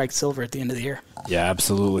you can strike silver at the end of the year. Yeah,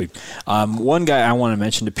 absolutely. One guy I want to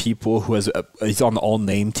mention to people who he's on the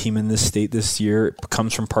all-name team in this state this year,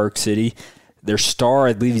 comes from Park City. Their star,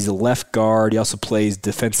 I believe he's a left guard. He also plays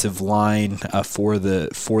defensive line for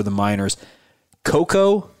the Miners.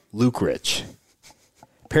 Coco Lukrich.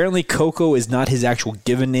 Apparently, Coco is not his actual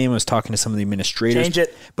given name. I was talking to some of the administrators. Change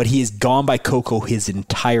it. But he has gone by Coco his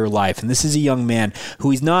entire life. And this is a young man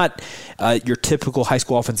who he's not your typical high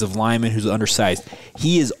school offensive lineman who's undersized.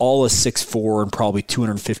 He is all a 6'4" and probably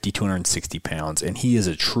 250, 260 pounds. And he is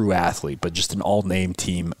a true athlete, but just an all-name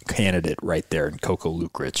team candidate right there in Coco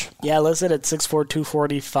Lukrich. Yeah, listed at 6'4",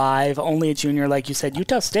 245. Only a junior, like you said.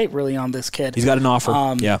 Utah State really on this kid. He's got an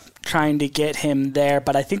offer, yeah. Trying to get him there,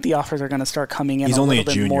 but I think the offers are going to start coming in He's a only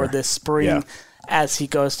little a bit junior. more this spring as he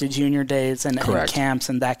goes to junior days and camps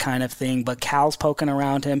and that kind of thing. But Cal's poking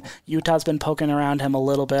around him. Utah's been poking around him a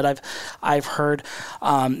little bit. I've heard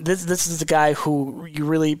this is the guy who you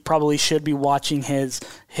really probably should be watching his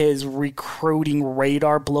recruiting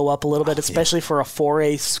radar blow up a little bit, especially for a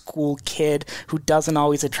 4A school kid who doesn't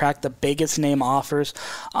always attract the biggest name offers.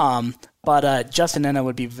 But Justin Enna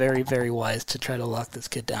would be very, very wise to try to lock this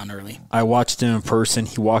kid down early. I watched him in person.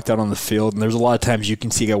 He walked out on the field, and there's a lot of times you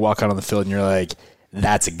can see a guy walk out on the field, and you're like,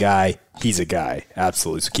 that's a guy. He's a guy.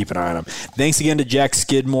 Absolutely. So keep an eye on him. Thanks again to Jack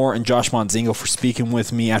Skidmore and Josh Montzingo for speaking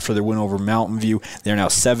with me after their win over Mountain View. They're now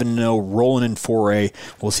 7-0, rolling in 4A.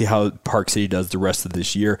 We'll see how Park City does the rest of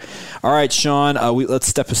this year. All right, Sean, let's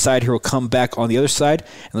step aside here. We'll come back on the other side,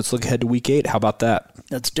 and let's look ahead to Week 8. How about that?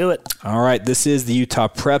 Let's do it. All right, this is the Utah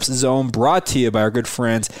Preps Zone, brought to you by our good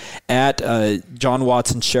friends at John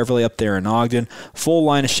Watson Chevrolet up there in Ogden. Full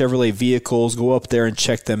line of Chevrolet vehicles. Go up there and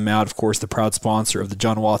check them out. Of course, the proud sponsor of the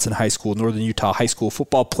John Watson High School Northern Utah High School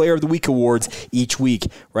Football Player of the Week Awards each week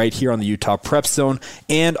right here on the Utah Preps Zone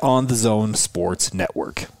and on the Zone Sports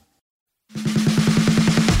Network.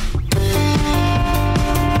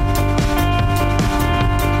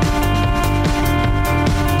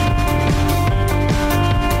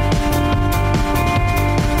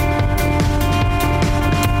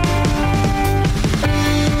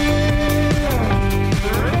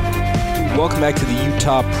 Welcome back to the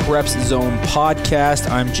Utah Preps Zone podcast.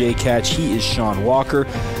 I'm Jay Catch. He is Sean Walker.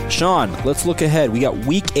 Sean, let's look ahead. We got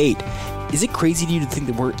Week 8. Is it crazy to you to think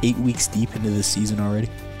that we're 8 weeks deep into this season already?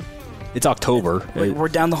 It's October. We're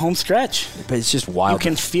down the home stretch. But it's just wild. You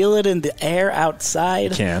can feel it in the air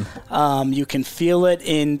outside. You can. You can feel it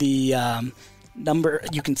in the number.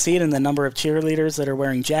 You can see it in the number of cheerleaders that are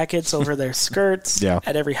wearing jackets over their skirts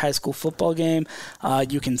at every high school football game.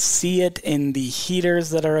 You can see it in the heaters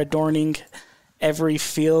that are adorning every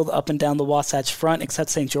field up and down the Wasatch Front, except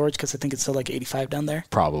St. George, because I think it's still like 85 down there.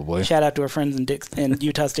 Probably. Shout out to our friends in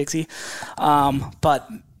Utah's Dixie. But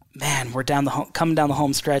man, we're coming down the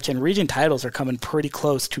home stretch, and region titles are coming pretty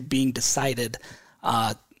close to being decided.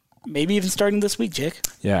 Maybe even starting this week, Jake.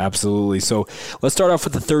 Yeah, absolutely. So let's start off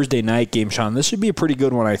with the Thursday night game, Sean. This should be a pretty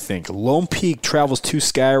good one, I think. Lone Peak travels to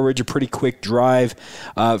Skyridge, a pretty quick drive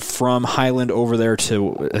from Highland over there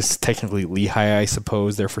to technically Lehigh, I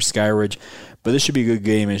suppose, there for Skyridge. But this should be a good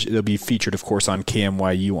game. It'll be featured, of course, on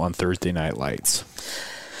KMYU on Thursday Night Lights.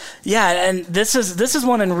 Yeah, and this is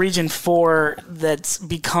one in Region 4 that's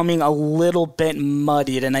becoming a little bit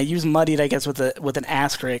muddied, and I use muddied, I guess, with an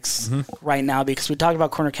asterisk right now, because we talked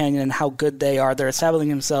about Corner Canyon and how good they are. They're establishing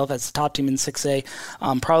themselves as the top team in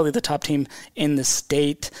 6A, probably the top team in the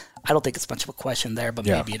state. I don't think it's much of a question there, but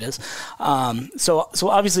maybe it is. So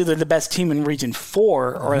obviously they're the best team in Region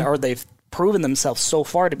 4, or they've proven themselves so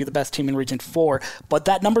far to be the best team in Region 4, but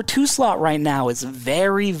that number 2 slot right now is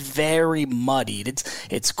very, very muddied.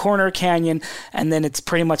 It's Corner Canyon, and then it's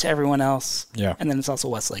pretty much everyone else. Yeah. And then it's also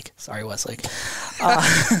Westlake. Sorry, Westlake.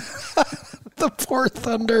 The poor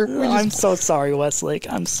Thunder. I'm so sorry, Westlake.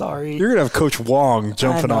 I'm sorry. You're gonna have Coach Wong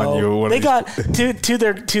jumping on you. They got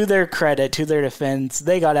to their credit, to their defense,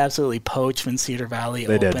 they got absolutely poached when Cedar Valley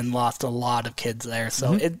opened. Lost a lot of kids there,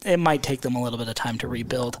 so it might take them a little bit of time to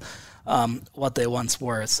rebuild what they once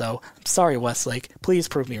were. So I'm sorry, Westlake. Please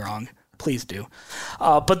prove me wrong. Please do.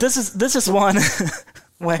 But this is one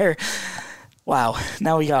where, wow,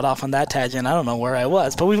 now we got off on that tangent. I don't know where I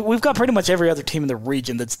was, but we've got pretty much every other team in the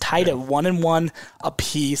region that's tied at 1-1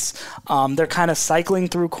 apiece. They're kind of cycling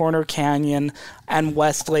through Corner Canyon and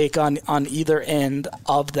Westlake on either end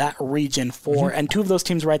of that Region 4. And two of those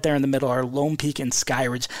teams right there in the middle are Lone Peak and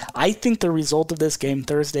Skyridge. I think the result of this game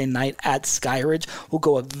Thursday night at Skyridge will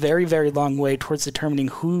go a very, very long way towards determining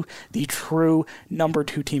who the true number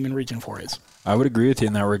 2 team in Region 4 is. I would agree with you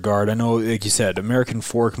in that regard. I know, like you said, American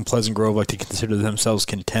Fork and Pleasant Grove like to consider themselves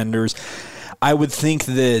contenders. I would think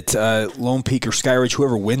that Lone Peak or Skyridge,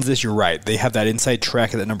 whoever wins this, you're right. They have that inside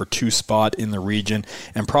track at that number 2 spot in the region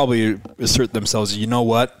and probably assert themselves, you know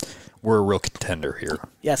what, we're a real contender here.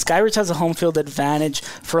 Yeah, Skyridge has a home field advantage.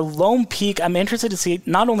 For Lone Peak, I'm interested to see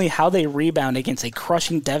not only how they rebound against a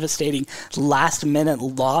crushing, devastating last-minute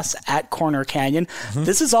loss at Corner Canyon.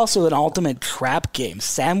 This is also an ultimate trap game,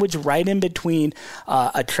 sandwiched right in between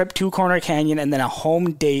a trip to Corner Canyon and then a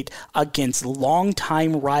home date against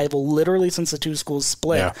longtime rival, literally since the two schools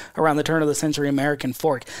split around the turn of the century, American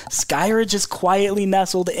Fork. Skyridge is quietly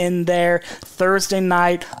nestled in there. Thursday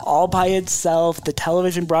night, all by itself. The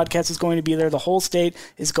television broadcast is going to be there. The whole state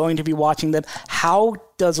is going to be watching them. How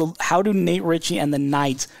do Nate Ritchie and the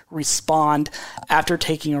Knights respond after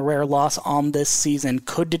taking a rare loss on this season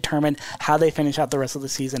could determine how they finish out the rest of the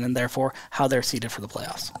season and therefore how they're seeded for the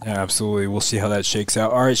playoffs. Yeah, absolutely. We'll see how that shakes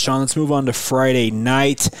out. All right, Sean, let's move on to Friday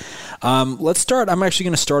night. Let's start. I'm actually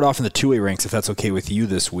going to start off in the 2A ranks if that's okay with you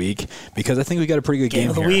this week because I think we got a pretty good game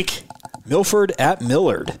of the here. Week. Milford at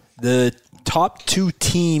Millard. The top 2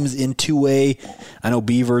 teams in 2A. I know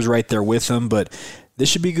Beaver's right there with them, but this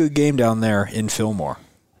should be a good game down there in Fillmore.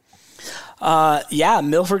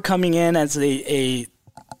 Milford coming in as we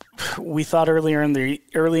thought early in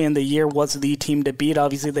the year was the team to beat.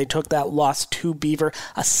 Obviously, they took that loss to Beaver,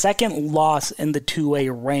 a second loss in the 2A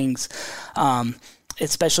ranks.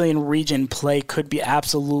 Especially in region play, could be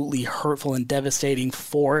absolutely hurtful and devastating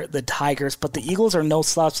for the Tigers. But the Eagles are no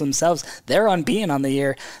slouch themselves. They're unbeaten on the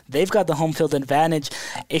year. They've got the home field advantage.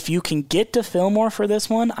 If you can get to Fillmore for this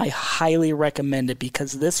one, I highly recommend it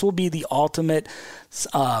because this will be the ultimate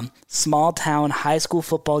small town high school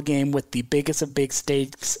football game with the biggest of big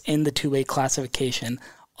stakes in the 2A classification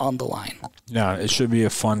on the line. Yeah, it should be a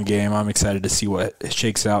fun game. I'm excited to see what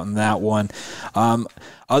shakes out in that one.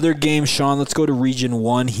 Other games, Sean, let's go to Region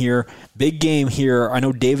 1 here. Big game here. I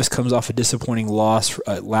know Davis comes off a disappointing loss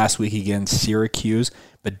last week against Syracuse,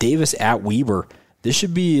 but Davis at Weber. This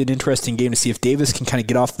should be an interesting game to see if Davis can kind of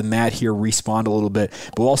get off the mat here, respawn a little bit,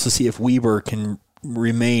 but we'll also see if Weber can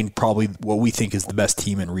remain probably what we think is the best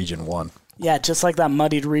team in Region 1. Yeah, just like that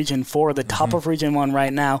muddied Region 4, the top of Region 1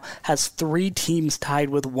 right now has 3 teams tied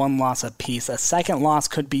with 1 loss apiece. A second loss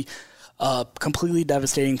could be completely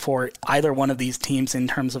devastating for either one of these teams in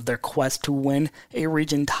terms of their quest to win a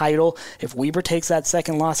region title. If Weber takes that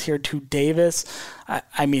second loss here to Davis,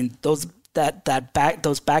 I mean, those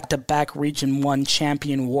back-to-back Region 1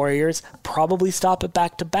 champion Warriors probably stop it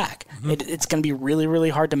back-to-back. It's going to be really,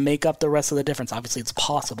 really hard to make up the rest of the difference. Obviously, it's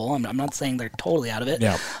possible. I'm not saying they're totally out of it.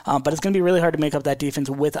 Yeah. But it's going to be really hard to make up that defense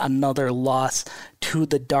with another loss to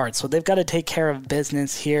the Darts. So they've got to take care of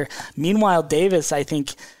business here. Meanwhile, Davis, I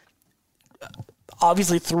think,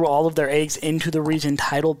 obviously threw all of their eggs into the region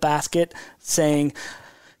title basket, saying,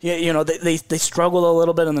 they struggled a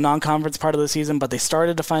little bit in the non-conference part of the season, but they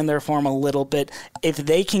started to find their form a little bit. If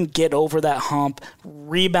they can get over that hump,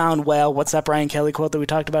 rebound well, what's that Brian Kelly quote that we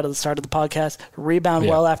talked about at the start of the podcast? Rebound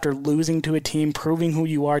well after losing to a team, proving who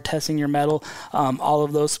you are, testing your mettle, all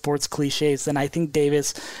of those sports cliches, then I think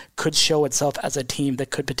Davis could show itself as a team that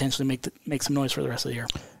could potentially make some noise for the rest of the year.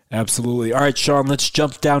 Absolutely. All right, Sean, let's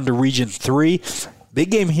jump down to Region 3. Big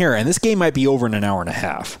game here, and this game might be over in an hour and a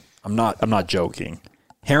half. I'm not joking.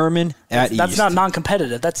 Harriman at East. That's not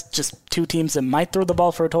non-competitive. That's just 2 teams that might throw the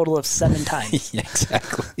ball for a total of 7 times. Yeah,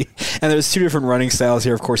 exactly. And there's 2 different running styles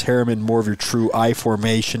here. Of course, Harriman, more of your true I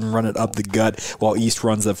formation, run it up the gut, while East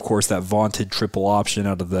runs, of course, that vaunted triple option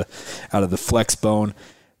out of the flex bone.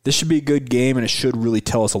 This should be a good game, and it should really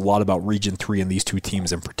tell us a lot about Region 3 and these 2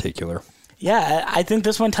 teams in particular. Yeah, I think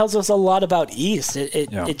this one tells us a lot about East.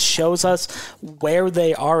 It shows us where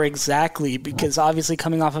they are exactly, because obviously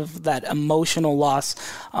coming off of that emotional loss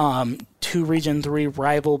to Region 3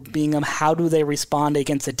 rival Bingham, how do they respond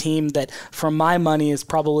against a team that, for my money, is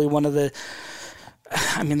probably one of the,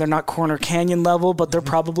 I mean, they're not Corner Canyon level, but they're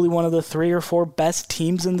probably one of the 3 or 4 best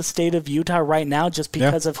teams in the state of Utah right now, just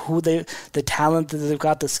because of the talent that they've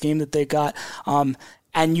got, the scheme that they got.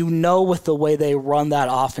 And with the way they run that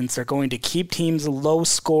offense, they're going to keep teams low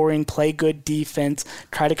scoring, play good defense,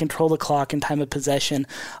 try to control the clock in time of possession,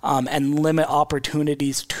 and limit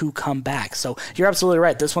opportunities to come back. So you're absolutely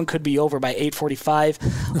right. This one could be over by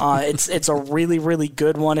 8:45. It's a really, really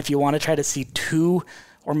good one if you want to try to see 2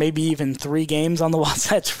 or maybe even 3 games on the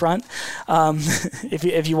Wasatch front.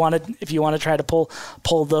 If you want to try to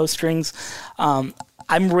pull those strings.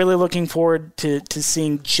 I'm really looking forward to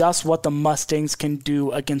seeing just what the Mustangs can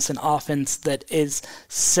do against an offense that is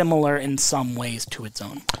similar in some ways to its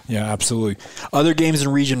own. Yeah, absolutely. Other games in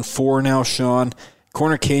Region 4 now, Sean.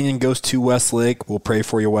 Corner Canyon goes to Westlake. We'll pray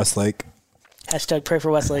for you, Westlake. Hashtag pray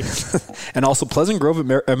for Westlake. And also Pleasant Grove,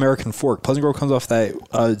 American Fork. Pleasant Grove comes off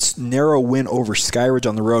that narrow win over Skyridge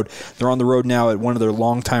on the road. They're on the road now at one of their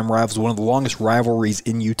longtime rivals, one of the longest rivalries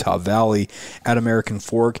in Utah Valley at American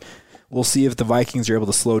Fork. We'll see if the Vikings are able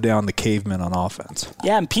to slow down the Cavemen on offense.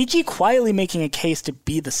 Yeah, and PG quietly making a case to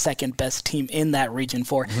be the second best team in that Region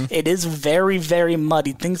 4. Mm-hmm. It is very, very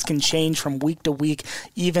muddy. Things can change from week to week,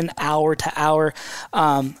 even hour to hour.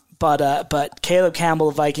 But Caleb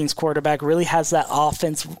Campbell, the Vikings quarterback, really has that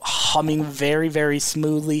offense humming very, very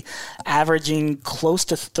smoothly, averaging close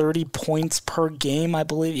to 30 points per game, I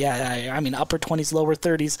believe. Yeah, I mean, upper 20s, lower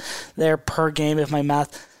 30s there per game, if my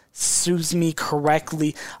math sues me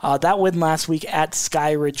correctly. That win last week at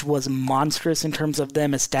Skyridge was monstrous in terms of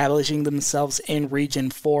them establishing themselves in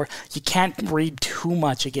Region 4. You can't read too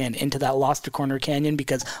much, again, into that loss to Corner Canyon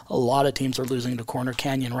because a lot of teams are losing to Corner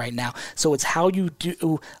Canyon right now. So it's how you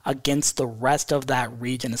do against the rest of that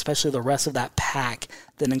region, especially the rest of that pack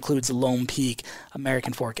that includes Lone Peak,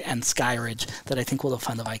 American Fork, and Skyridge, that I think will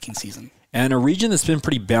define the Viking season. And a region that's been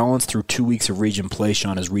pretty balanced through 2 weeks of region play,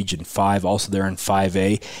 Sean, is Region 5. Also there in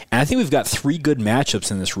 5A. And I think we've got 3 good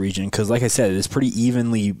matchups in this region because, like I said, it is pretty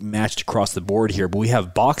evenly matched across the board here. But we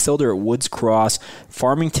have Box Elder at Woods Cross,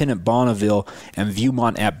 Farmington at Bonneville, and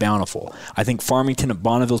Viewmont at Bountiful. I think Farmington at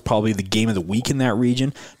Bonneville is probably the game of the week in that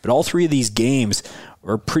region. But all 3 of these games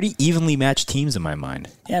are pretty evenly matched teams in my mind.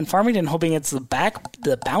 Yeah, and Farmington hoping it's the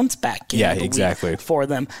bounce back game. Yeah, exactly. For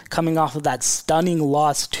them, coming off of that stunning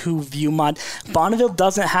loss to Viewmont. Bonneville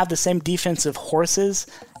doesn't have the same defensive horses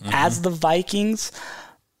as the Vikings,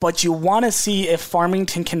 but you want to see if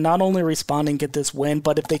Farmington can not only respond and get this win,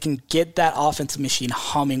 but if they can get that offensive machine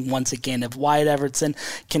humming once again. If Wyatt Evertson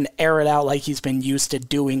can air it out like he's been used to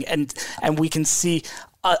doing, and we can see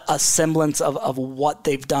a semblance of what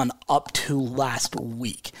they've done up to last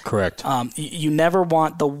week. Correct. You never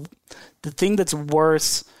want the thing that's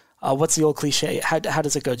worse. What's the old cliche? How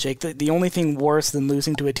does it go, Jake? The only thing worse than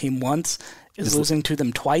losing to a team once is losing to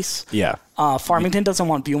them twice. Yeah. Farmington doesn't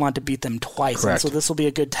want Beaumont to beat them twice. Correct. And so this will be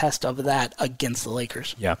a good test of that against the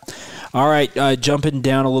Lakers. Yeah. All right, jumping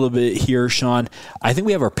down a little bit here, Sean. I think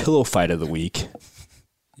we have our pillow fight of the week.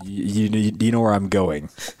 You know where I'm going.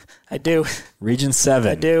 I do. Region 7.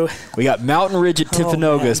 I do. We got Mountain Ridge at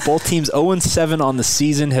Timpanogos. Both teams 0-7 on the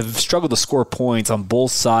season, have struggled to score points on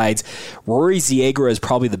both sides. Rory Ziegra is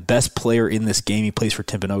probably the best player in this game. He plays for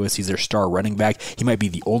Timpanogos. He's their star running back. He might be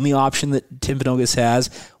the only option that Timpanogos has.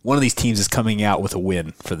 One of these teams is coming out with a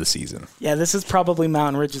win for the season. Yeah, this is probably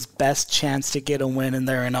Mountain Ridge's best chance to get a win in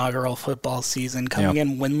their inaugural football season, coming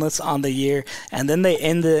in winless on the year. And then they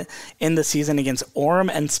end the season against Orem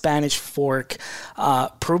and Spanish Fork.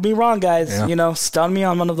 Prove me wrong, guys. Yeah. You know, stun me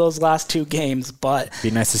on one of those last 2 games. But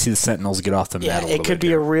be nice to see the Sentinels get off the mat a little bit. It could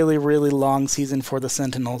be a really, really long season for the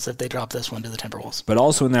Sentinels if they drop this one to the Timberwolves. But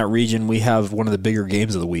also in that region, we have one of the bigger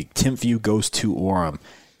games of the week. Timpview goes to Orem.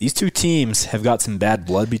 These 2 teams have got some bad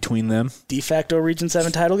blood between them. De facto Region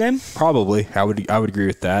 7 title game? Probably. I would agree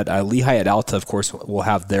with that. Lehigh at Alta, of course, will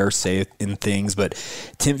have their say in things, but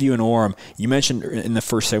Timpview and Orem, you mentioned in the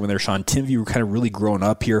first segment there, Sean, Timpview were kind of really growing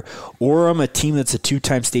up here. Orem, a team that's a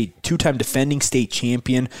two-time defending state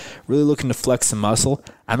champion, really looking to flex some muscle.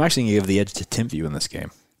 I'm actually going to give the edge to Timpview in this game.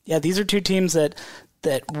 Yeah, these are 2 teams that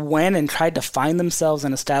went and tried to find themselves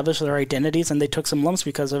and establish their identities, and they took some lumps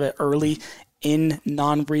because of it early in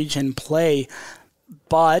non-region play.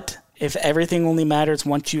 But if everything only matters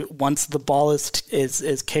once the ball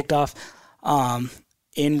is kicked off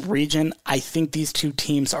in region, I think these 2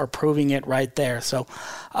 teams are proving it right there. So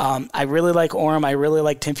I really like Orem, I really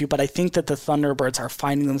like Timpview, but I think that the Thunderbirds are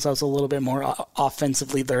finding themselves a little bit more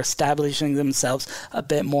offensively. They're establishing themselves a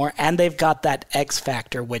bit more, and they've got that X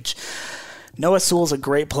factor, which Noah Sewell's a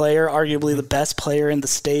great player, arguably the best player in the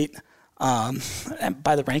state. And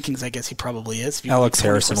by the rankings, I guess he probably is. Alex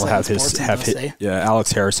Harrison will have his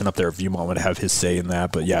Alex Harrison up there at Viewmont would have his say in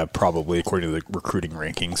that, but yeah, probably according to the recruiting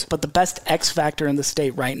rankings. But the best X factor in the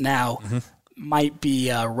state right now might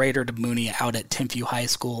be Raider DeMooney out at Timpview High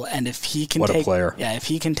School, and if he can if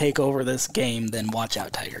he can take over this game, then watch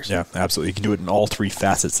out, Tigers. Yeah, absolutely. He can do it in all 3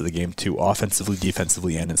 facets of the game too, offensively,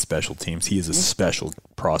 defensively, and in special teams. He is a special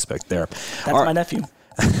prospect there. That's my nephew.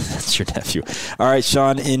 That's your nephew. All right,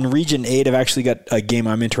 Sean, in Region 8, I've actually got a game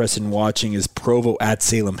I'm interested in watching is Provo at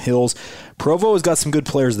Salem Hills. Provo has got some good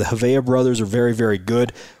players. The Havea brothers are very, very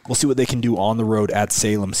good. We'll see what they can do on the road at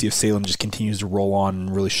Salem, see if Salem just continues to roll on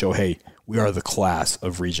and really show, hey, we are the class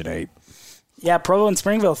of Region 8. Yeah, Provo and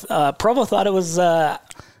Springville. Provo thought it was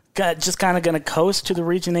just kind of going to coast to the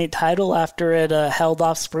Region 8 title after it held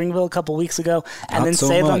off Springville a couple weeks ago. And Not then so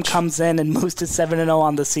Salem much. comes in and moves to 7-0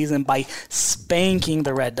 on the season by spanking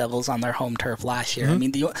the Red Devils on their home turf last year. I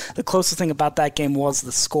mean, the closest thing about that game was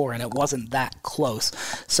the score, and it wasn't that close.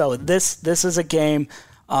 So this is a game...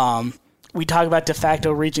 we talk about de facto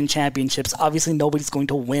region championships. Obviously, nobody's going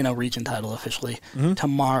to win a region title officially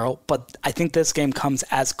tomorrow, but I think this game comes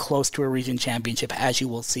as close to a region championship as you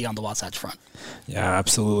will see on the Wasatch Front. Yeah,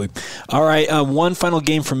 absolutely. All right, one final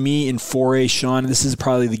game from me in 4A, Sean. This is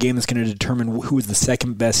probably the game that's going to determine who is the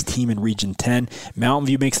second best team in Region 10. Mountain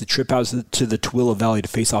View makes the trip out to the Tooele Valley to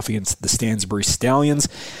face off against the Stansbury Stallions.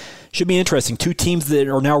 Should be interesting. Two teams that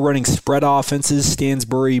are now running spread offenses.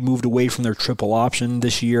 Stansbury moved away from their triple option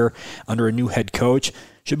this year under a new head coach.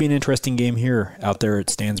 Should be an interesting game here out there at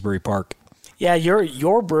Stansbury Park. Yeah,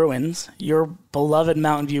 your Bruins, your beloved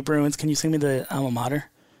Mountain View Bruins. Can you sing me the alma mater?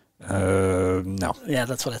 No. Yeah,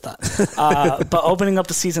 that's what I thought. But opening up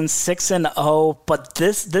the season 6-0, but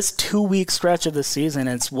this 2-week stretch of the season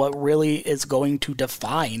is what really is going to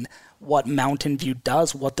define what Mountain View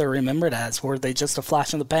does, what they're remembered as. Were they just a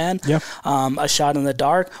flash in the pan, a shot in the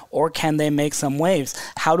dark, or can they make some waves?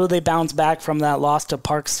 How do they bounce back from that loss to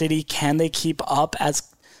Park City? Can they keep up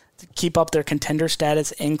their contender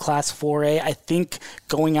status in Class 4A? I think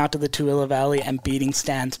going out to the Tooele Valley and beating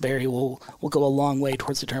Stansbury will go a long way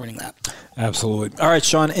towards determining that. Absolutely. All right,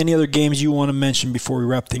 Sean, any other games you want to mention before we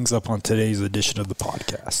wrap things up on today's edition of the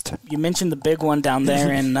podcast? You mentioned the big one down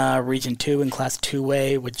there in Region 2 in Class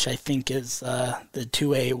 2A, which I think is the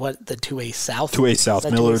 2A South? 2A South,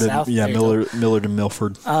 Millard and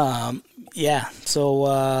Milford. Yeah,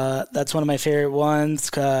 so that's one of my favorite ones.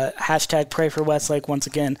 Hashtag pray for Westlake once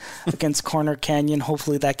again against Corner Canyon.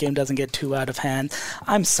 Hopefully that game doesn't get too out of hand.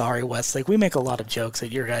 I'm sorry, Westlake. We make a lot of jokes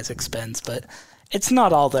at your guys' expense, but it's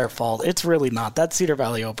not all their fault. It's really not. That Cedar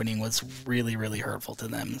Valley opening was really, really hurtful to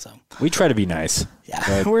them. So we try to be nice.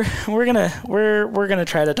 Yeah, we're gonna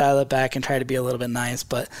try to dial it back and try to be a little bit nice.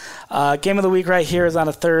 But game of the week right here is on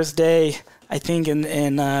a Thursday. I think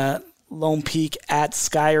in Lone Peak at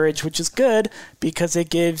Skyridge, which is good because it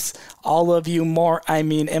gives all of you MOTC,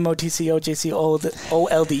 OJC,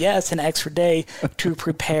 OLDS an extra day to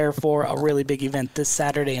prepare for a really big event this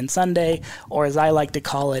Saturday and Sunday, or as I like to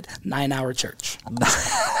call it, 9-hour church.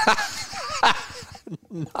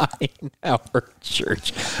 9-hour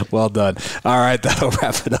church. Well done. All right, that'll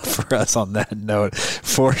wrap it up for us on that note.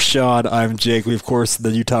 For Sean, I'm Jake. We, of course,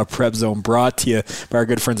 the Utah Prep Zone brought to you by our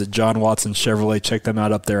good friends at John Watson Chevrolet. Check them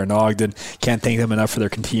out up there in Ogden. Can't thank them enough for their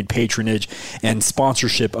continued patronage and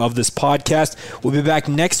sponsorship of this podcast. We'll be back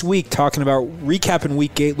next week talking about recapping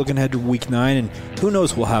Week 8, looking ahead to Week 9, and who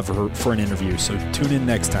knows we'll have her for an interview. So tune in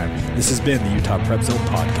next time. This has been the Utah Prep Zone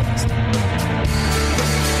podcast.